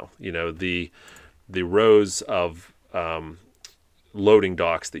developed now. You know, the rows of loading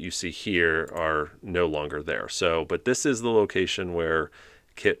docks that you see here are no longer there. So, but this is the location where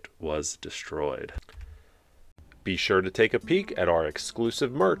KITT was destroyed. Be sure to take a peek at our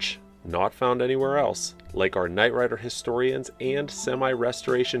exclusive merch not found anywhere else, like our Knight Rider historians and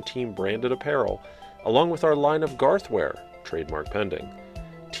semi-restoration team branded apparel, along with our line of Garthwear, trademark pending.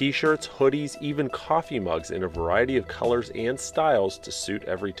 T-shirts, hoodies, even coffee mugs in a variety of colors and styles to suit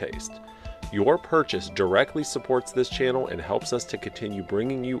every taste. Your purchase directly supports this channel and helps us to continue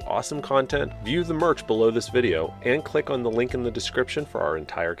bringing you awesome content. View the merch below this video and click on the link in the description for our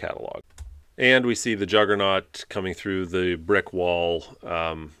entire catalog. And we see the Juggernaut coming through the brick wall.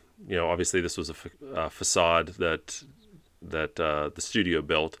 You know, obviously this was a facade that the studio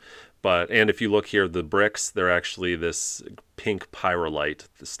built. And if you look here, the bricks, they're actually this pink pyrolite,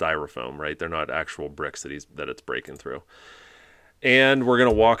 the styrofoam, right? They're not actual bricks that it's breaking through. And we're going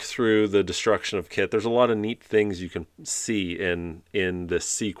to walk through the destruction of KITT. There's a lot of neat things you can see in this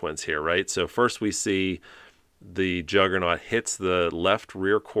sequence here, right? So first we see the Juggernaut hits the left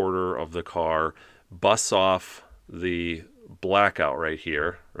rear quarter of the car, busts off the blackout right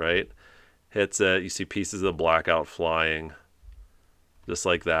here, right? Hits it. You see pieces of the blackout flying just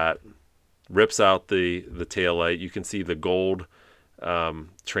like that. Rips out the taillight. You can see the gold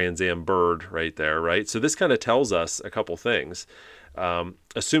Trans Am bird right there, right? So this kind of tells us a couple things.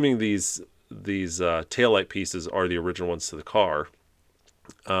 Assuming these taillight pieces are the original ones to the car,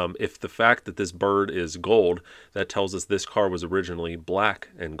 if the fact that this bird is gold, that tells us this car was originally black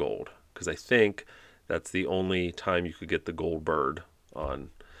and gold, because I think that's the only time you could get the gold bird on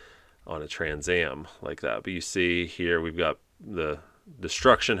a Trans Am like that. But you see here we've got the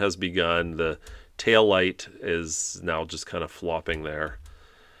destruction has begun. The tail light is now just kind of flopping there.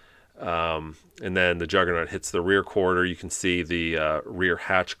 And then the Juggernaut hits the rear quarter. You can see the rear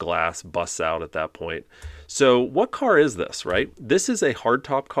hatch glass busts out at that point. So what car is this, right? This is a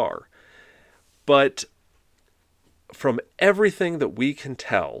hardtop car. But from everything that we can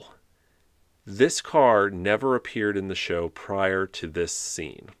tell, this car never appeared in the show prior to this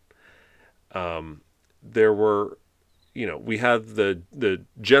scene. There were, you know, we have the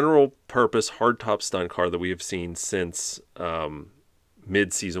general purpose hardtop stunt car that we have seen since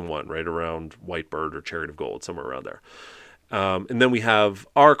mid-season 1, right around Whitebird or Chariot of Gold, somewhere around there. And then we have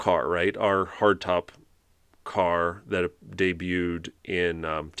our car, right, our hardtop car that debuted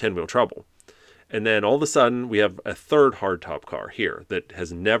in 10 Wheel Trouble. And then all of a sudden we have a third hardtop car here that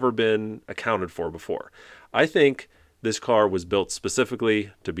has never been accounted for before. I think this car was built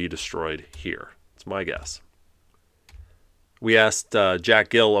specifically to be destroyed here. It's my guess. We asked Jack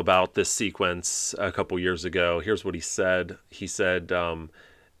Gill about this sequence a couple years ago. Here's what he said. He said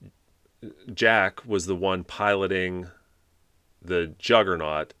Jack was the one piloting the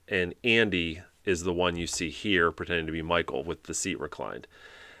Juggernaut, and Andy is the one you see here pretending to be Michael with the seat reclined.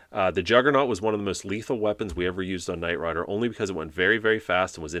 The Juggernaut was one of the most lethal weapons we ever used on Knight Rider, only because it went very, very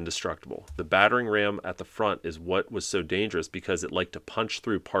fast and was indestructible. The battering ram at the front is what was so dangerous because it liked to punch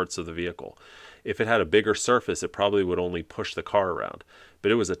through parts of the vehicle. If it had a bigger surface, it probably would only push the car around.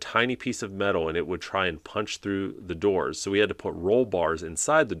 But it was a tiny piece of metal, and it would try and punch through the doors, so we had to put roll bars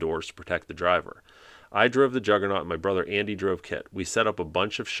inside the doors to protect the driver. I drove the Juggernaut, and my brother Andy drove KITT. We set up a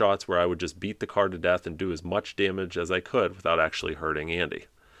bunch of shots where I would just beat the car to death and do as much damage as I could without actually hurting Andy.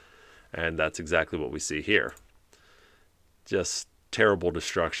 And that's exactly what we see here. Just terrible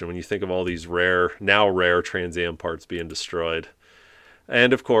destruction when you think of all these now rare Trans Am parts being destroyed.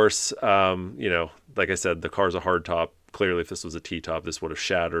 And of course, you know, like I said, the car's a hardtop. Clearly, if this was a T-top, this would have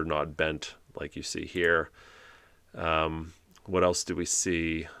shattered, not bent like you see here. What else do we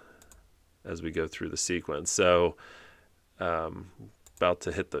see as we go through the sequence? So about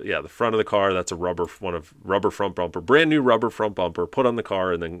to hit the front of the car. That's a rubber front bumper, brand new rubber front bumper put on the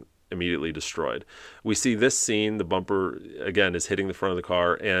car and then immediately destroyed. We see this scene, the bumper again is hitting the front of the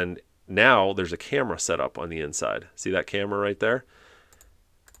car, and now there's a camera set up on the inside. See that camera right there?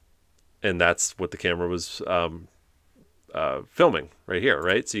 And that's what the camera was filming right here,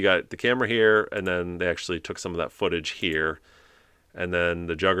 right? So you got the camera here, and then they actually took some of that footage here, and then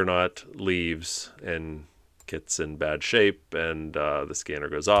the Juggernaut leaves, and KITT's in bad shape, and the scanner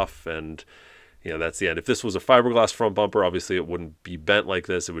goes off, and you know, that's the end. If this was a fiberglass front bumper, obviously it wouldn't be bent like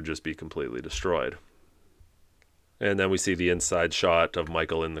this. It would just be completely destroyed. And then we see the inside shot of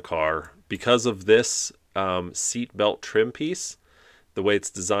Michael in the car. Because of this seat belt trim piece, the way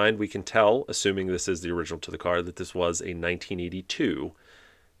it's designed, we can tell, assuming this is the original to the car, that this was a 1982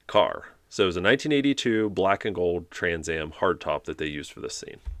 car. So it was a 1982 black and gold Trans Am hardtop that they used for this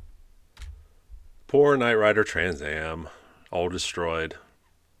scene. Poor Knight Rider Trans Am, all destroyed.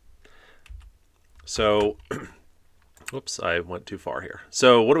 So, whoops, I went too far here.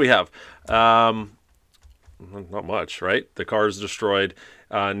 So what do we have? Not much, right? The car is destroyed.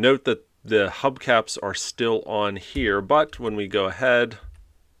 Note that the hubcaps are still on here, but when we go ahead,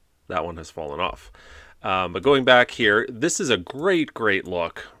 That one has fallen off. But going back here, this is a great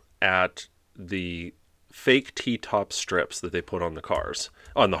look at the fake T-top strips that they put on the cars,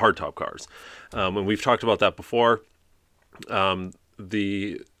 on the hardtop cars. And we've talked about that before.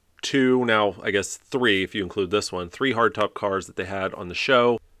 The two, now I guess three, if you include this one, 3 hardtop cars that they had on the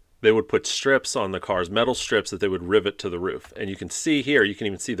show, they would put strips on the cars, metal strips that they would rivet to the roof. And you can see here, you can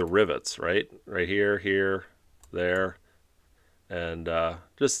even see the rivets, right? Right here, here, there. And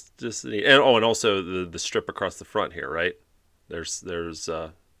and also the strip across the front here, right? There's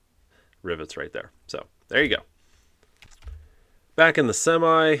rivets right there. So there you go. Back in the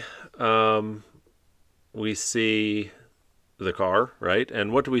semi, we see the car, right?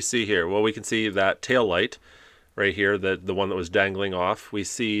 And what do we see here? Well, we can see that tail light right here, the one that was dangling off. We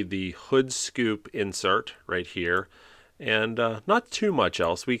see the hood scoop insert right here, and not too much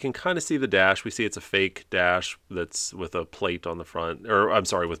else. We can kind of see the dash. We see it's a fake dash that's with a plate on the front, or I'm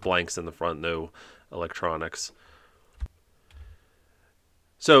sorry, with blanks in the front, no electronics.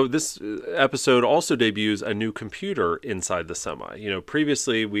 So this episode also debuts a new computer inside the semi. You know,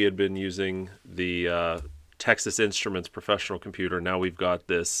 previously we had been using the Texas Instruments professional computer. Now we've got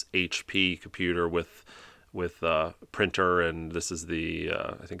this HP computer with printer, and this is the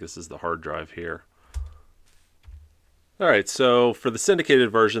I think this is the hard drive here. All right, so for the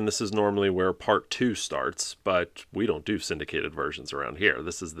syndicated version, this is normally where part 2 starts, but we don't do syndicated versions around here.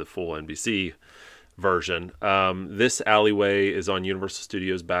 This is the full NBC version. This alleyway is on Universal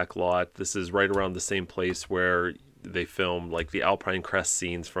Studios back lot. This is right around the same place where they filmed like the Alpine Crest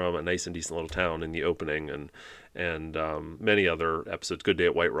scenes from A Nice and Decent Little Town in the opening, and many other episodes. Good Day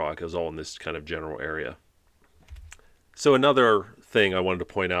at White Rock is all in this kind of general area. So another thing I wanted to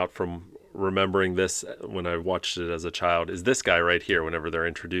point out from remembering this when I watched it as a child is this guy right here. Whenever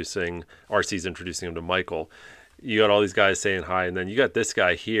they're RC's introducing him to Michael, you got all these guys saying hi, and then you got this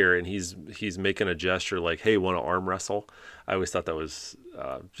guy here, and he's making a gesture like, hey, want to arm wrestle? I always thought that was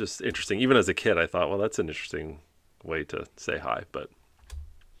just interesting. Even as a kid, I thought, well, that's an interesting way to say hi. But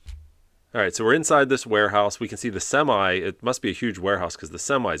all right, so we're inside this warehouse. We can see the semi. It must be a huge warehouse because the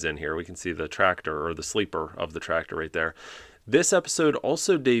semi's in here. We can see the tractor, or the sleeper of the tractor right there. This episode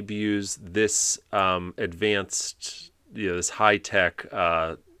also debuts this advanced, this high-tech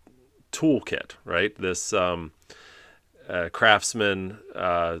toolkit, right? This Craftsman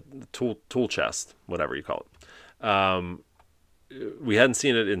tool chest, whatever you call it. We hadn't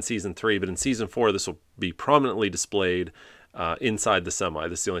seen it in season 3, but in season 4, this will be prominently displayed inside the semi.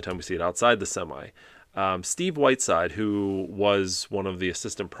 This is the only time we see it outside the semi. Steve Whiteside, who was one of the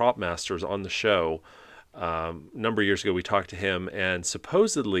assistant prop masters on the show, a number of years ago, we talked to him, and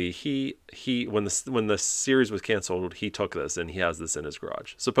supposedly he when the series was canceled, he took this and he has this in his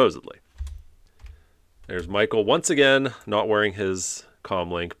garage, supposedly. There's Michael once again, not wearing his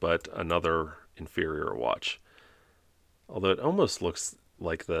comlink, but another inferior watch. Although it almost looks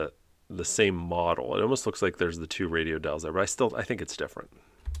like the same model. It almost looks like there's the 2 radio dials there, but I think it's different.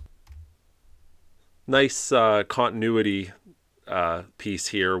 Nice continuity piece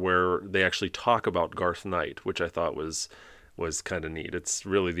here where they actually talk about Garth Knight, which I thought was kind of neat. It's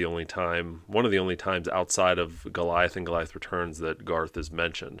really the only time, one of the only times outside of Goliath and Goliath Returns that Garth is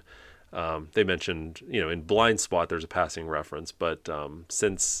mentioned. They mentioned, in Blind Spot there's a passing reference, but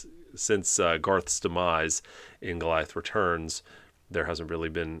since Garth's demise in Goliath Returns, there hasn't really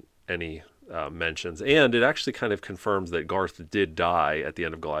been any mentions. And it actually kind of confirms that Garth did die at the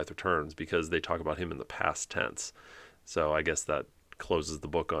end of Goliath Returns, because they talk about him in the past tense. So I guess that closes the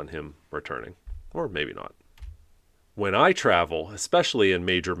book on him returning, or maybe not. When I travel, especially in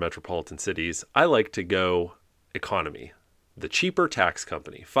major metropolitan cities, I like to go economy. The Cheaper Tax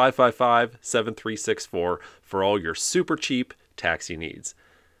Company, 555-7364 for all your super cheap taxi needs.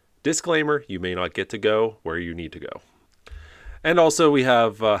 Disclaimer, you may not get to go where you need to go. And also we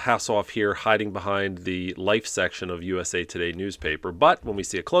have Hasselhoff here hiding behind the life section of USA Today newspaper. But when we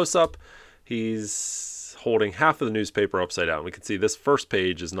see a close-up, he's holding half of the newspaper upside down. We can see this first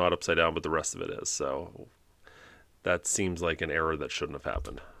page is not upside down, but the rest of it is. So that seems like an error that shouldn't have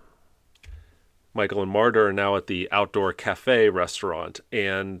happened. Michael and Marta are now at the outdoor cafe restaurant.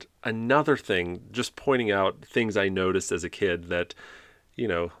 And another thing, just pointing out things I noticed as a kid that,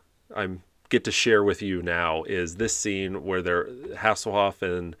 I get to share with you now, is this scene where Hasselhoff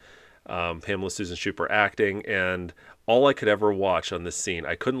and Pamela Susan Shoop are acting, and all I could ever watch on this scene,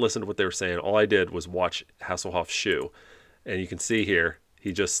 I couldn't listen to what they were saying. All I did was watch Hasselhoff's shoe. And you can see here,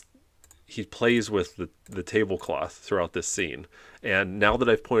 he plays with the tablecloth throughout this scene. And now that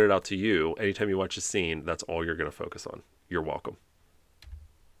I've pointed out to you, anytime you watch a scene, that's all you're going to focus on. You're welcome.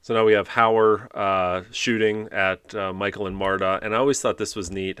 So now we have Hauer shooting at Michael and Marta, and I always thought this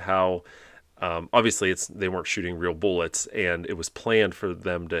was neat how obviously they weren't shooting real bullets, and it was planned for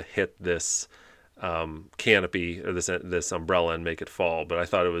them to hit this canopy or this umbrella and make it fall. But I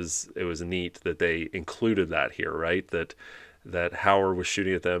thought it was neat that they included that here, right? That Hauer was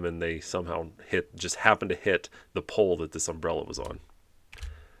shooting at them and they somehow just happened to hit the pole that this umbrella was on.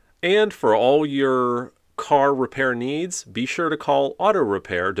 And for all your car repair needs, be sure to call Auto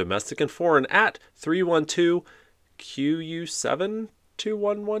Repair, domestic and foreign, at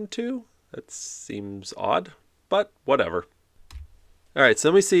 312-QU7-2112. That seems odd, but whatever. All right, so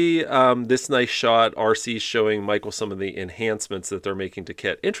then we see this nice shot. RC showing Michael some of the enhancements that they're making to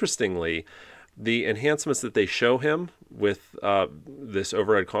KITT. Interestingly, the enhancements that they show him with this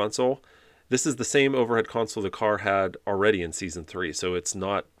overhead console, this is the same overhead console the car had already in Season 3. So it's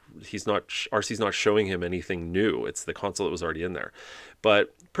not, RC's not showing him anything new. It's the console that was already in there.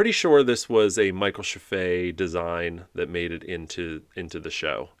 But pretty sure this was a Michael Chaffee design that made it into the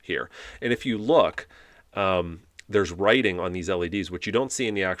show here. And if you look, there's writing on these LEDs, which you don't see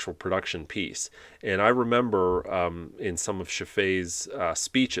in the actual production piece. And I remember in some of Chaffee's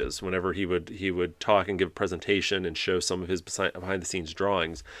speeches, whenever he would talk and give a presentation and show some of his behind-the-scenes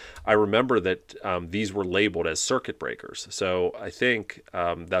drawings, I remember that these were labeled as circuit breakers. So I think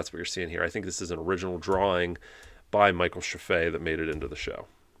that's what you're seeing here. I think this is an original drawing by Michael Chaffee that made it into the show.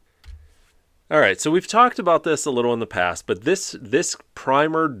 All right, so we've talked about this a little in the past, but this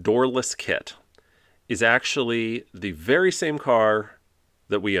primer doorless kit is actually the very same car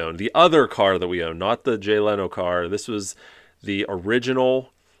that we own. The other car that we own, not the Jay Leno car. This was the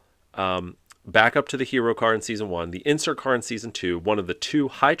original backup to the hero car in Season 1, the insert car in Season 2, one of the 2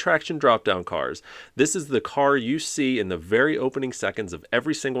 high-traction drop-down cars. This is the car you see in the very opening seconds of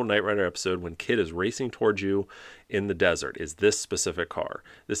every single Knight Rider episode when KITT is racing towards you in the desert, is this specific car.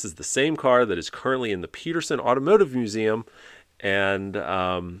 This is the same car that is currently in the Peterson Automotive Museum, and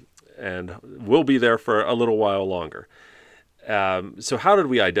will be there for a little while longer. So how did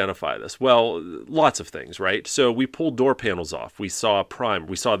we identify this? Well, lots of things, right? So we pulled door panels off. We saw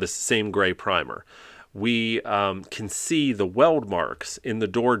we saw this same gray primer. We can see the weld marks in the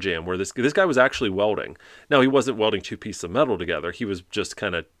door jamb where this guy was actually welding. Now, he wasn't welding 2 pieces of metal together. He was just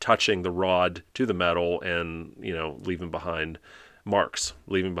kind of touching the rod to the metal and, leaving behind marks,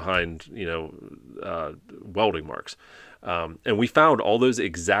 welding marks. And we found all those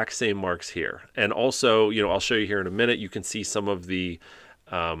exact same marks here. And also, I'll show you here in a minute, you can see some of the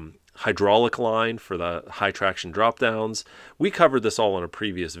hydraulic line for the high traction drop downs. We covered this all in a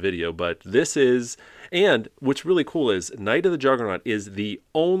previous video, but this is, and what's really cool is Night of the Juggernaut is the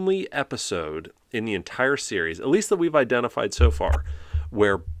only episode in the entire series, at least that we've identified so far,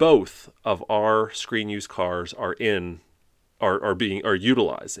 where both of our screen use cars are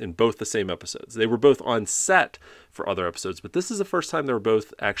utilized in both the same episodes. They were both on set for other episodes, but this is the first time they were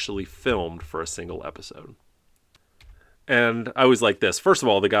both actually filmed for a single episode. And I was like this. First of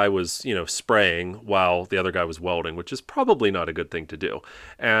all, the guy was, spraying while the other guy was welding, which is probably not a good thing to do.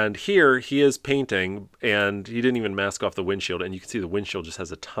 And here he is painting, and he didn't even mask off the windshield, and you can see the windshield just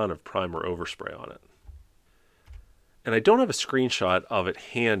has a ton of primer overspray on it. And I don't have a screenshot of it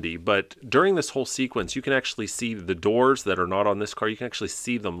handy, but during this whole sequence, you can actually see the doors that are not on this car. You can actually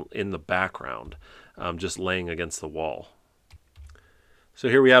see them in the background, just laying against the wall. So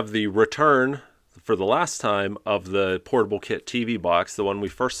here we have the return for the last time of the portable KITT TV box, the one we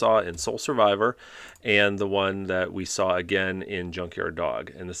first saw in Soul Survivor and the one that we saw again in Junkyard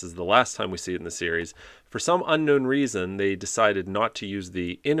Dog. And this is the last time we see it in the series. For some unknown reason, they decided not to use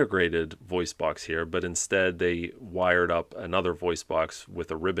the integrated voice box here, but instead they wired up another voice box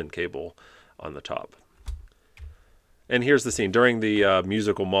with a ribbon cable on the top. And here's the scene. During the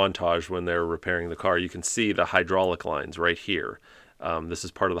musical montage when they're repairing the car, you can see the hydraulic lines right here. This is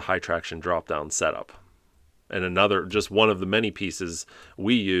part of the high traction drop down setup. And another, just one of the many pieces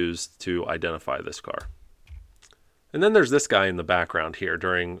we used to identify this car. And then there's this guy in the background here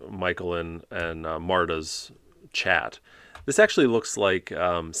during Michael and Marta's chat. This actually looks like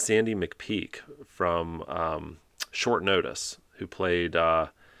Sandy McPeak from Short Notice, who played,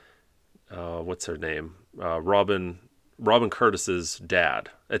 what's her name? Robin Curtis's dad.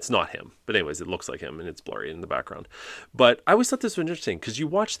 It's not him, but anyways, it looks like him and it's blurry in the background. But I always thought this was interesting because you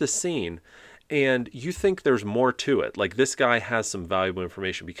watch this scene and you think there's more to it. Like, this guy has some valuable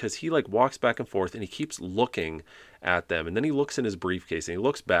information because he walks back and forth and he keeps looking at them, and then he looks in his briefcase and he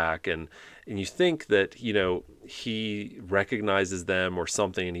looks back, and you think that he recognizes them or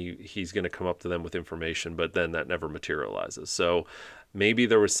something, and he's going to come up to them with information, but then that never materializes. So maybe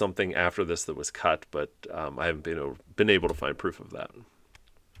there was something after this that was cut, but I haven't been able to find proof of that.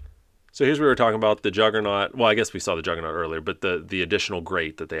 So here's where we were talking about the Juggernaut. Well, I guess we saw the Juggernaut earlier, but the additional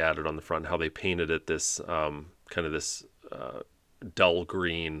grate that they added on the front, how they painted it this kind of this dull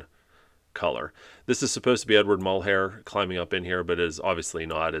green color. This is supposed to be Edward Mulhair climbing up in here, but it is obviously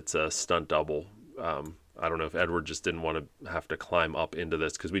not. It's a stunt double. I don't know if Edward just didn't want to have to climb up into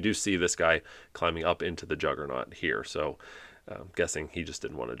this, because we do see this guy climbing up into the Juggernaut here. So I'm guessing he just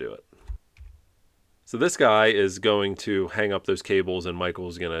didn't want to do it. So this guy is going to hang up those cables, and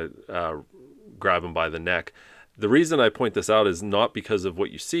Michael's going to grab him by the neck. The reason I point this out is not because of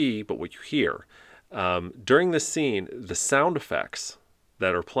what you see, but what you hear. During this scene, the sound effects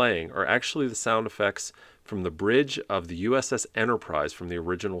that are playing are actually the sound effects from the bridge of the USS Enterprise from the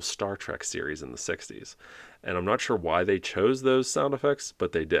original Star Trek series in the 60s. And I'm not sure why they chose those sound effects,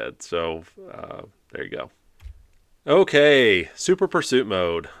 but they did. So there you go. Okay, Super Pursuit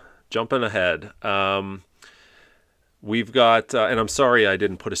Mode. Jumping ahead. We've got, and I'm sorry I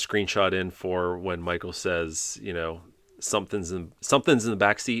didn't put a screenshot in for when Michael says, you know, something's in the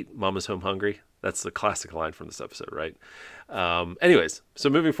backseat, Mama's home hungry. That's the classic line from this episode, right? Anyways, so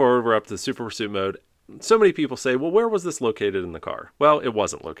moving forward, we're up to the Super Pursuit Mode. So many people say, well, where was this located in the car? Well, it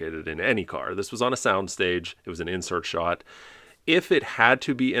wasn't located in any car. This was on a sound stage. It was an insert shot. If it had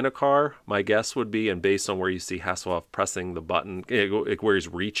to be in a car, my guess would be, and based on where you see Hasselhoff pressing the button, where he's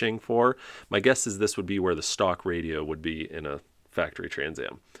reaching for, my guess is this would be where the stock radio would be in a factory Trans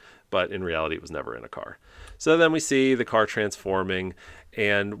Am. But in reality, it was never in a car. So then we see the car transforming,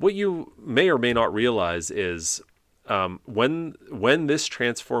 and what you may or may not realize is when this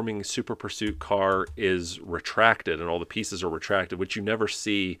transforming Super Pursuit car is retracted and all the pieces are retracted, which you never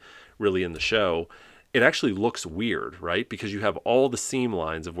see really in the show, it actually looks weird, right? Because you have all the seam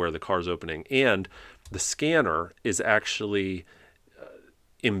lines of where the car's opening, and the scanner is actually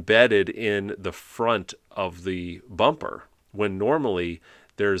embedded in the front of the bumper, when normally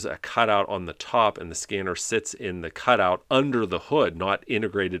there's a cutout on the top and the scanner sits in the cutout under the hood, not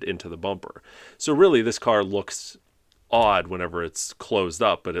integrated into the bumper. So really this car looks odd whenever it's closed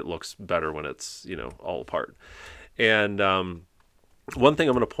up, but it looks better when it's, you know, all apart. And one thing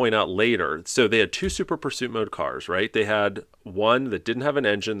I'm going to point out later, so they had two Super Pursuit Mode cars, right? They had one that didn't have an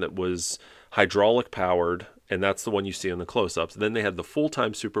engine, that was hydraulic powered, and that's the one you see in the close-ups. Then they had the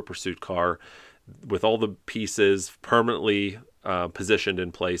full-time Super Pursuit car with all the pieces permanently positioned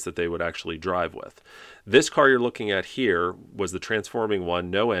in place that they would actually drive with. This car you're looking at here was the transforming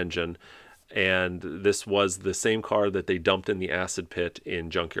one, no engine, and this was the same car that they dumped in the acid pit in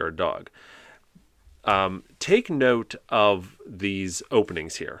Junkyard Dog. Take note of these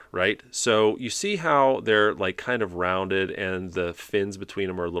openings here, right? So you see how they're like kind of rounded and the fins between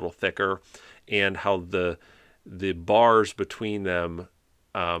them are a little thicker, and how the bars between them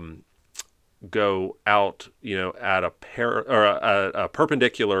go out, you know, at a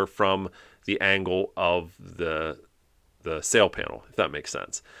perpendicular from the angle of the sail panel, if that makes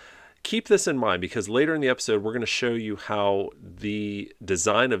sense. Keep this in mind, because later in the episode, we're going to show you how the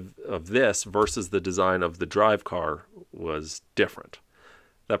design of this versus the design of the drive car was different.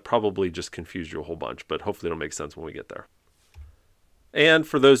 That probably just confused you a whole bunch, but hopefully it'll make sense when we get there. And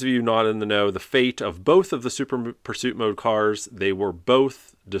for those of you not in the know, the fate of both of the Super Pursuit Mode cars, they were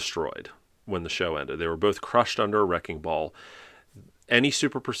both destroyed when the show ended. They were both crushed under a wrecking ball. Any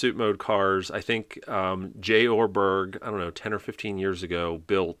Super Pursuit Mode cars, I think Jay Orberg, I don't know, 10 or 15 years ago,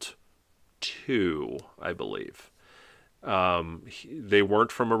 built 2, I believe. They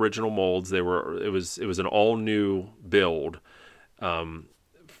weren't from original molds. It was an all new build,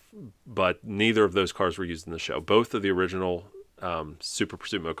 but neither of those cars were used in the show. Both of the original Super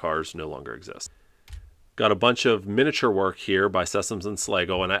Pursuit Mode cars no longer exist. Got a bunch of miniature work here by Sessoms and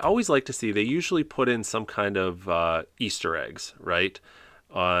Sligo, and I always like to see, they usually put in some kind of Easter eggs, right,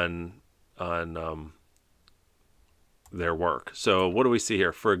 on their work. So what do we see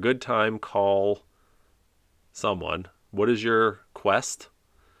here? For a good time, call someone. What is your quest?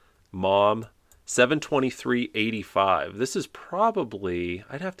 Mom, 7/23/85. This is probably,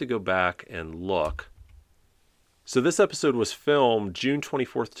 I'd have to go back and look. So this episode was filmed June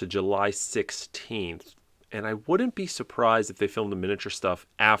 24th to July 16th. And I wouldn't be surprised if they filmed the miniature stuff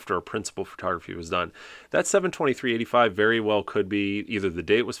after principal photography was done. That 7/23/85 very well could be either the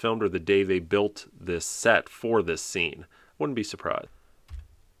day it was filmed or the day they built this set for this scene. Wouldn't be surprised.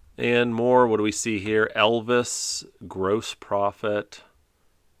 And more, what do we see here? Elvis, Gross Profit,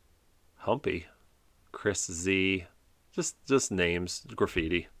 Humpy, Chris Z. Just names,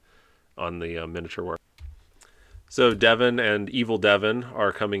 graffiti on the miniature work. So Devon and Evil Devon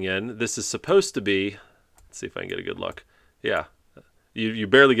are coming in. This is supposed to be, let's see if I can get a good look. Yeah, You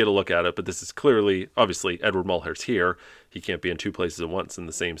barely get a look at it, but this is clearly, obviously, Edward Mulher's here. He can't be in two places at once in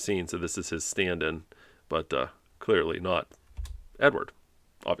the same scene, so this is his stand-in, but clearly not Edward,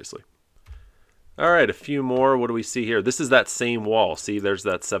 obviously. All right, a few more. What do we see here? This is that same wall. See, there's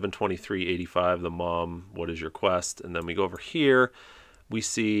that 72385, the mom, what is your quest? And then we go over here. We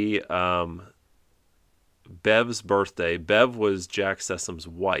see Bev's birthday. Bev was Jack Sessum's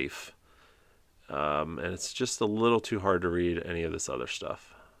wife. And it's just a little too hard to read any of this other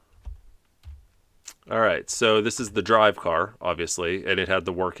stuff. All right, so this is the drive car, obviously, and it had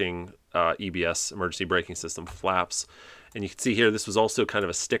the working EBS, emergency braking system, flaps. And you can see here, this was also kind of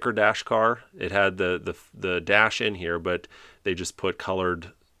a sticker dash car. It had the dash in here, but they just put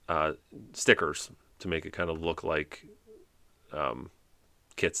colored stickers to make it kind of look like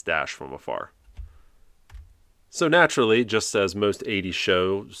KITT's dash from afar. So naturally, just as most 80s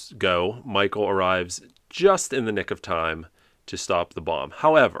shows go, Michael arrives just in the nick of time to stop the bomb.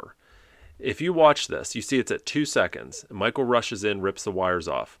 However, if you watch this, you see it's at 2 seconds. Michael rushes in, rips the wires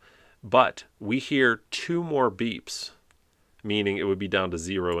off. But we hear 2 more beeps, meaning it would be down to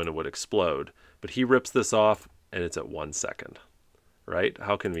 0 and it would explode. But he rips this off and it's at 1 second, right?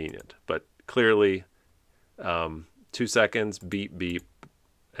 How convenient. But clearly, 2 seconds, beep, beep,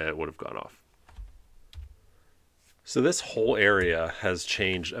 and it would have gone off. So this whole area has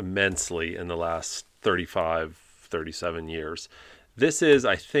changed immensely in the last 35, 37 years. This is,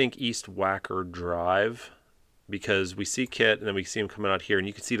 I think, East Wacker Drive, because we see KITT and then we see him coming out here, and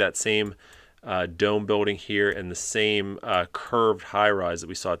you can see that same dome building here and the same curved high-rise that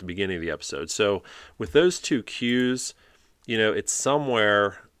we saw at the beginning of the episode. So with those two cues, you know, it's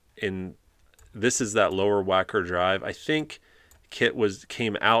somewhere in, this is that lower Wacker Drive. I think KITT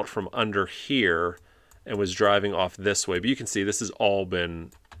came out from under here and was driving off this way. But you can see this has all been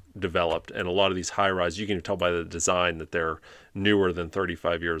developed, and a lot of these high-rise, you can tell by the design that they're newer than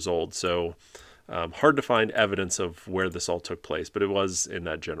 35 years old. So hard to find evidence of where this all took place, but it was in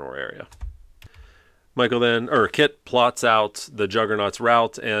that general area. KITT plots out the Juggernaut's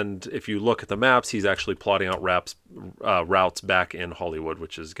route, and if you look at the maps, he's actually plotting out routes back in Hollywood,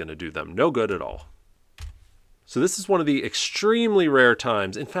 which is going to do them no good at all. So this is one of the extremely rare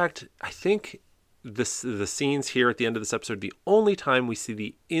times. In fact, I think the scenes here at the end of this episode, the only time we see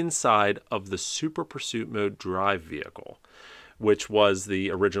the inside of the Super Pursuit Mode drive vehicle, which was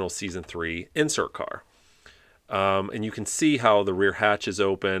the original Season 3 insert car. And you can see how the rear hatch is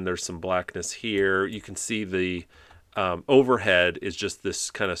open. There's some blackness here. You can see the overhead is just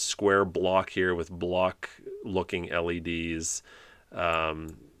this kind of square block here with block-looking LEDs.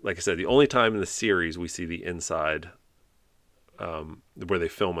 Like I said, the only time in the series we see the inside, where they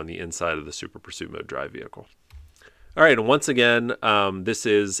film on the inside of the Super Pursuit Mode drive vehicle. All right, and once again, this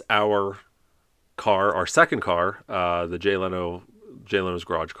is our car, our second car, the Jay Leno's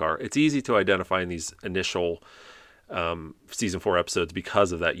garage car. It's easy to identify in these initial Season 4 episodes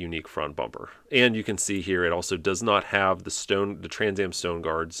because of that unique front bumper. And you can see here it also does not have the Trans Am stone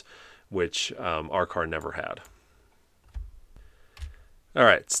guards, which our car never had. All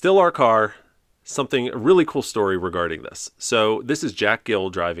right, still our car. A really cool story regarding this. So this is Jack Gill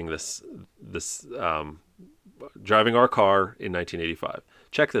driving driving our car in 1985.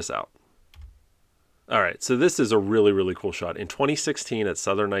 Check this out. All right, so this is a really, really cool shot. In 2016 at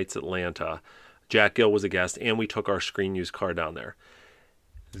Southern Nights Atlanta, Jack Gill was a guest, and we took our screen used car down there.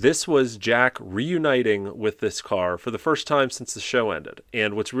 This was Jack reuniting with this car for the first time since the show ended.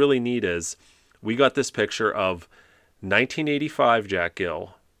 And what's really neat is we got this picture of 1985 Jack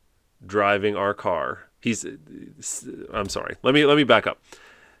Gill driving our car. I'm sorry. Let me back up.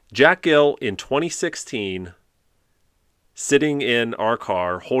 Jack Gill in 2016 sitting in our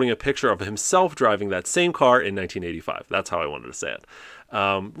car holding a picture of himself driving that same car in 1985. That's how I wanted to say it.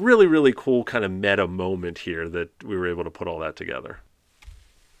 Really, really cool kind of meta moment here that we were able to put all that together.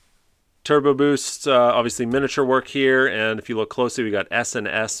 Turbo Boost, obviously miniature work here, and if you look closely, we got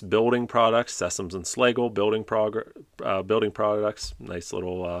S&S building products, Sessoms and Schlegel building products. Nice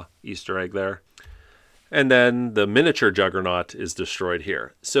little Easter egg there. And then the miniature Juggernaut is destroyed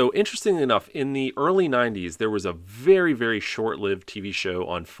here. So interestingly enough, in the early 90s, there was a very, very short-lived TV show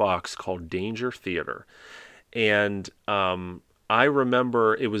on Fox called Danger Theater. And I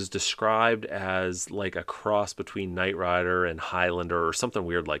remember it was described as like a cross between Knight Rider and Highlander or something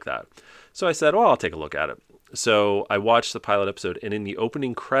weird like that. So I said, well, I'll take a look at it. So I watched the pilot episode, and in the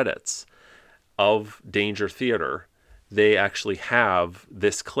opening credits of Danger Theater, they actually have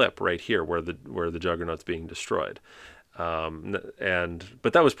this clip right here where the Juggernaut's being destroyed.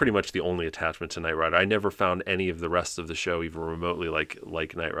 But that was pretty much the only attachment to Knight Rider. I never found any of the rest of the show even remotely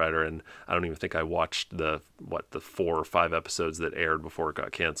like Knight Rider, and I don't even think I watched the 4 or 5 episodes that aired before it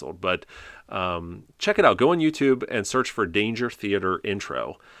got canceled. But check it out. Go on YouTube and search for Danger Theater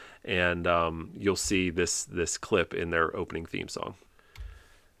intro, and you'll see this clip in their opening theme song.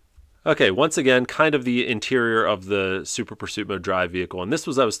 Okay, once again, kind of the interior of the Super Pursuit Mode drive vehicle, and this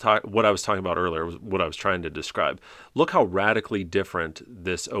was what I was talking about earlier, what I was trying to describe. Look how radically different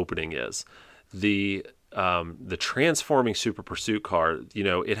this opening is. The transforming Super Pursuit car, you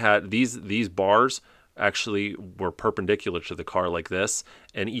know, it had these bars actually were perpendicular to the car like this,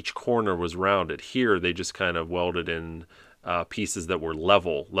 and each corner was rounded. Here, they just kind of welded in pieces that were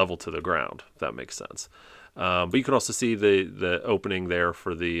level to the ground, if that makes sense. But you can also see the opening there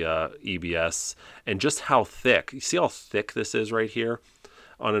for the EBS, and just how thick. You see how thick this is right here?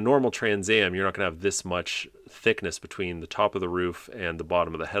 On a normal Trans Am, you're not going to have this much thickness between the top of the roof and the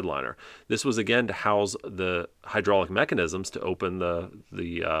bottom of the headliner. This was, again, to house the hydraulic mechanisms to open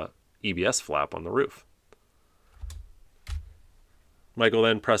the EBS flap on the roof. Michael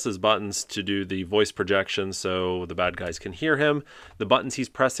then presses buttons to do the voice projection so the bad guys can hear him. The buttons he's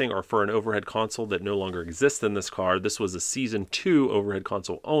pressing are for an overhead console that no longer exists in this car. This was a Season 2 overhead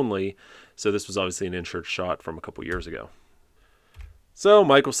console only, so this was obviously an insert shot from a couple years ago. So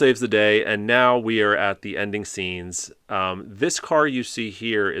Michael saves the day, and now we are at the ending scenes. This car you see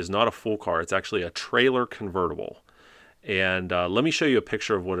here is not a full car. It's actually a trailer convertible. And let me show you a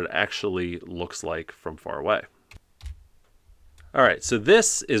picture of what it actually looks like from far away. All right, so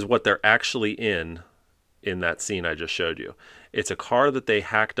this is what they're actually in that scene I just showed you. It's a car that they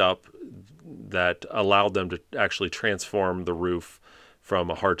hacked up that allowed them to actually transform the roof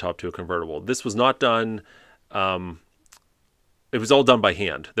from a hardtop to a convertible. This was not done, it was all done by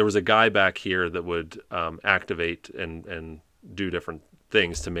hand. There was a guy back here that would activate and do different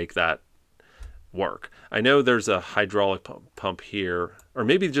things to make that work. I know there's a hydraulic pump here, or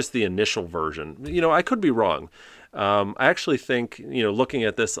maybe just the initial version. You know, I could be wrong. I actually think, you know, looking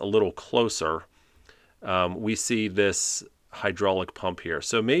at this a little closer, we see this hydraulic pump here.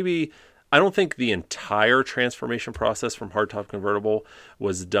 So maybe, I don't think the entire transformation process from hardtop convertible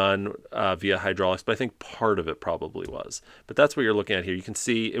was done via hydraulics, but I think part of it probably was. But that's what you're looking at here. You can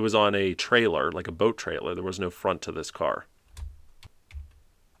see it was on a trailer, like a boat trailer. There was no front to this car.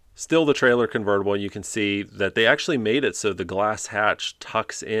 Still the trailer convertible, you can see that they actually made it so the glass hatch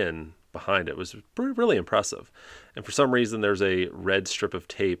tucks in behind it. It was really impressive. And for some reason, there's a red strip of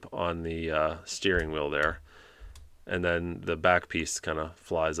tape on the steering wheel there. And then the back piece kind of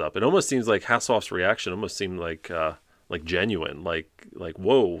flies up. It almost seems like Hasselhoff's reaction almost seemed like genuine, like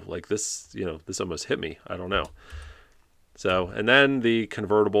whoa, like this, you know, this almost hit me. I don't know. So, and then the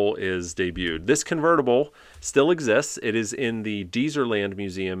convertible is debuted. This convertible still exists. It is in the Deezerland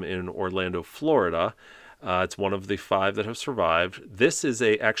Museum in Orlando, Florida. It's one of the 5 that have survived. This is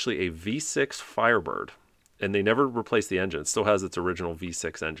actually a V6 Firebird, and they never replaced the engine. It still has its original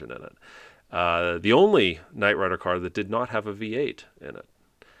V6 engine in it. The only Knight Rider car that did not have a V8 in it.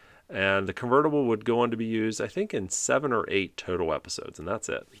 And the convertible would go on to be used, I think, in 7 or 8 total episodes, and that's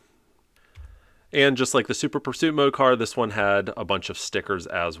it. And just like the Super Pursuit Mode car, this one had a bunch of stickers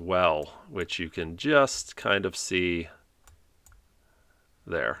as well, which you can just kind of see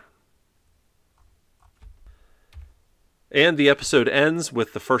there. And the episode ends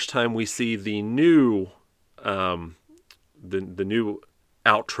with the first time we see the new, the new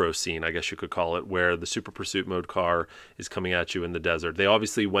outro scene, I guess you could call it, where the Super Pursuit Mode car is coming at you in the desert. They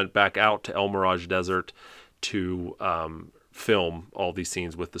obviously went back out to El Mirage Desert to film all these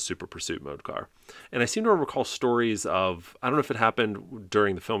scenes with the Super Pursuit Mode car. And I seem to recall stories of, I don't know if it happened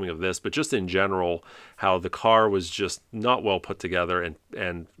during the filming of this, but just in general, how the car was just not well put together,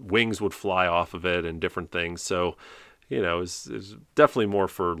 and wings would fly off of it and different things. So, you know, it's definitely more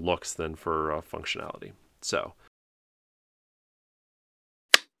for looks than for functionality. So.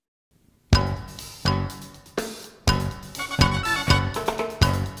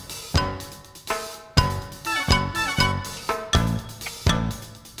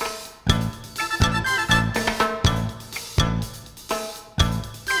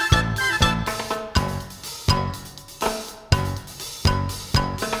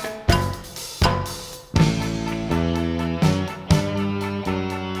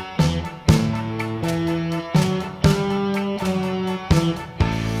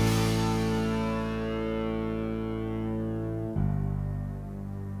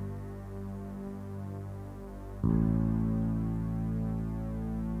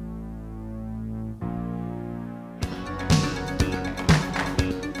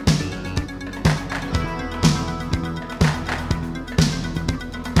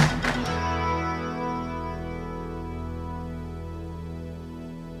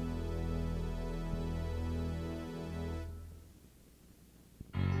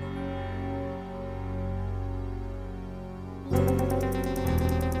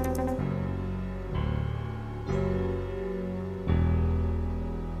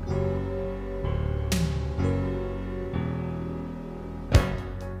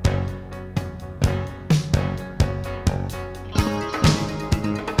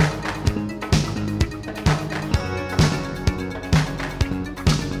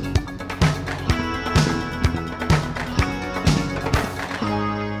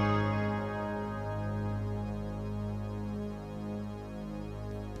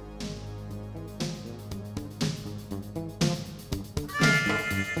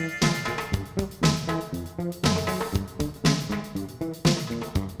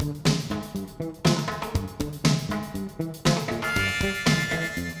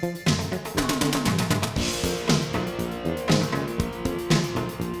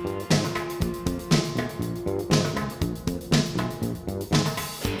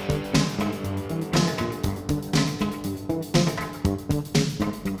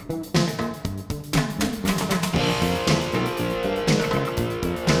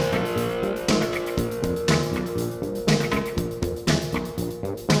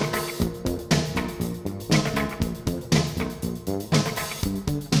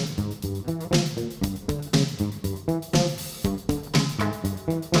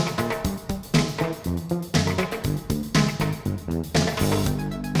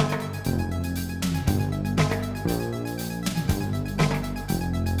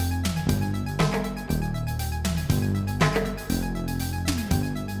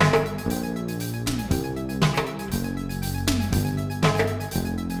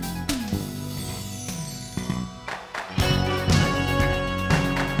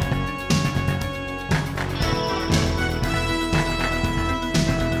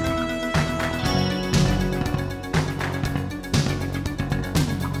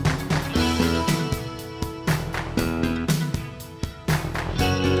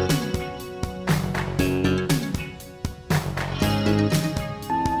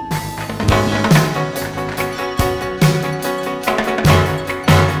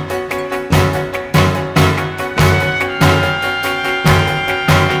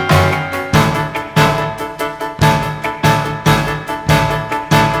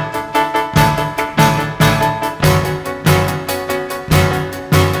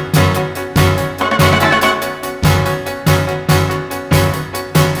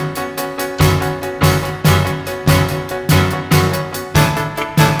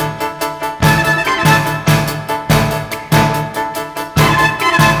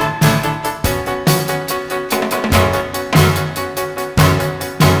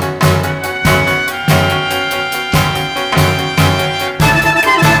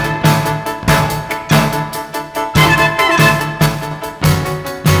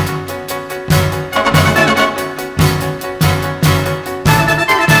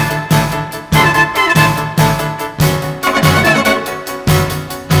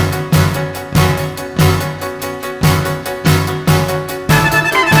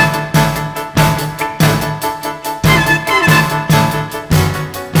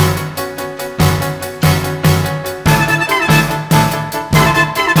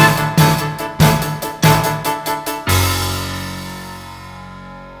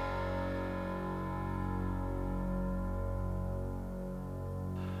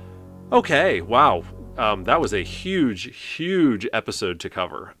 Okay, wow. That was a huge episode to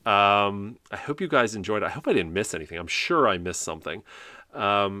cover. I hope you guys enjoyed it. I hope I didn't miss anything. I'm sure I missed something.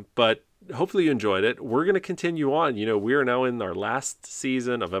 But hopefully you enjoyed it. We're going to continue on. You know, we are now in our last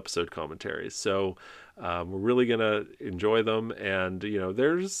season of episode commentaries. So we're really going to enjoy them. And, you know,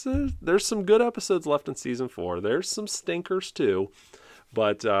 there's some good episodes left in season 4. There's some stinkers too.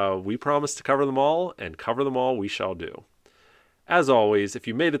 But we promise to cover them all, and cover them all we shall do. As always, if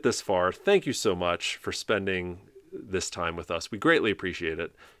you made it this far, thank you so much for spending this time with us. We greatly appreciate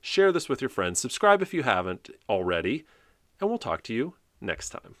it. Share this with your friends. Subscribe if you haven't already, and we'll talk to you next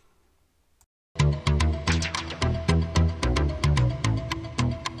time.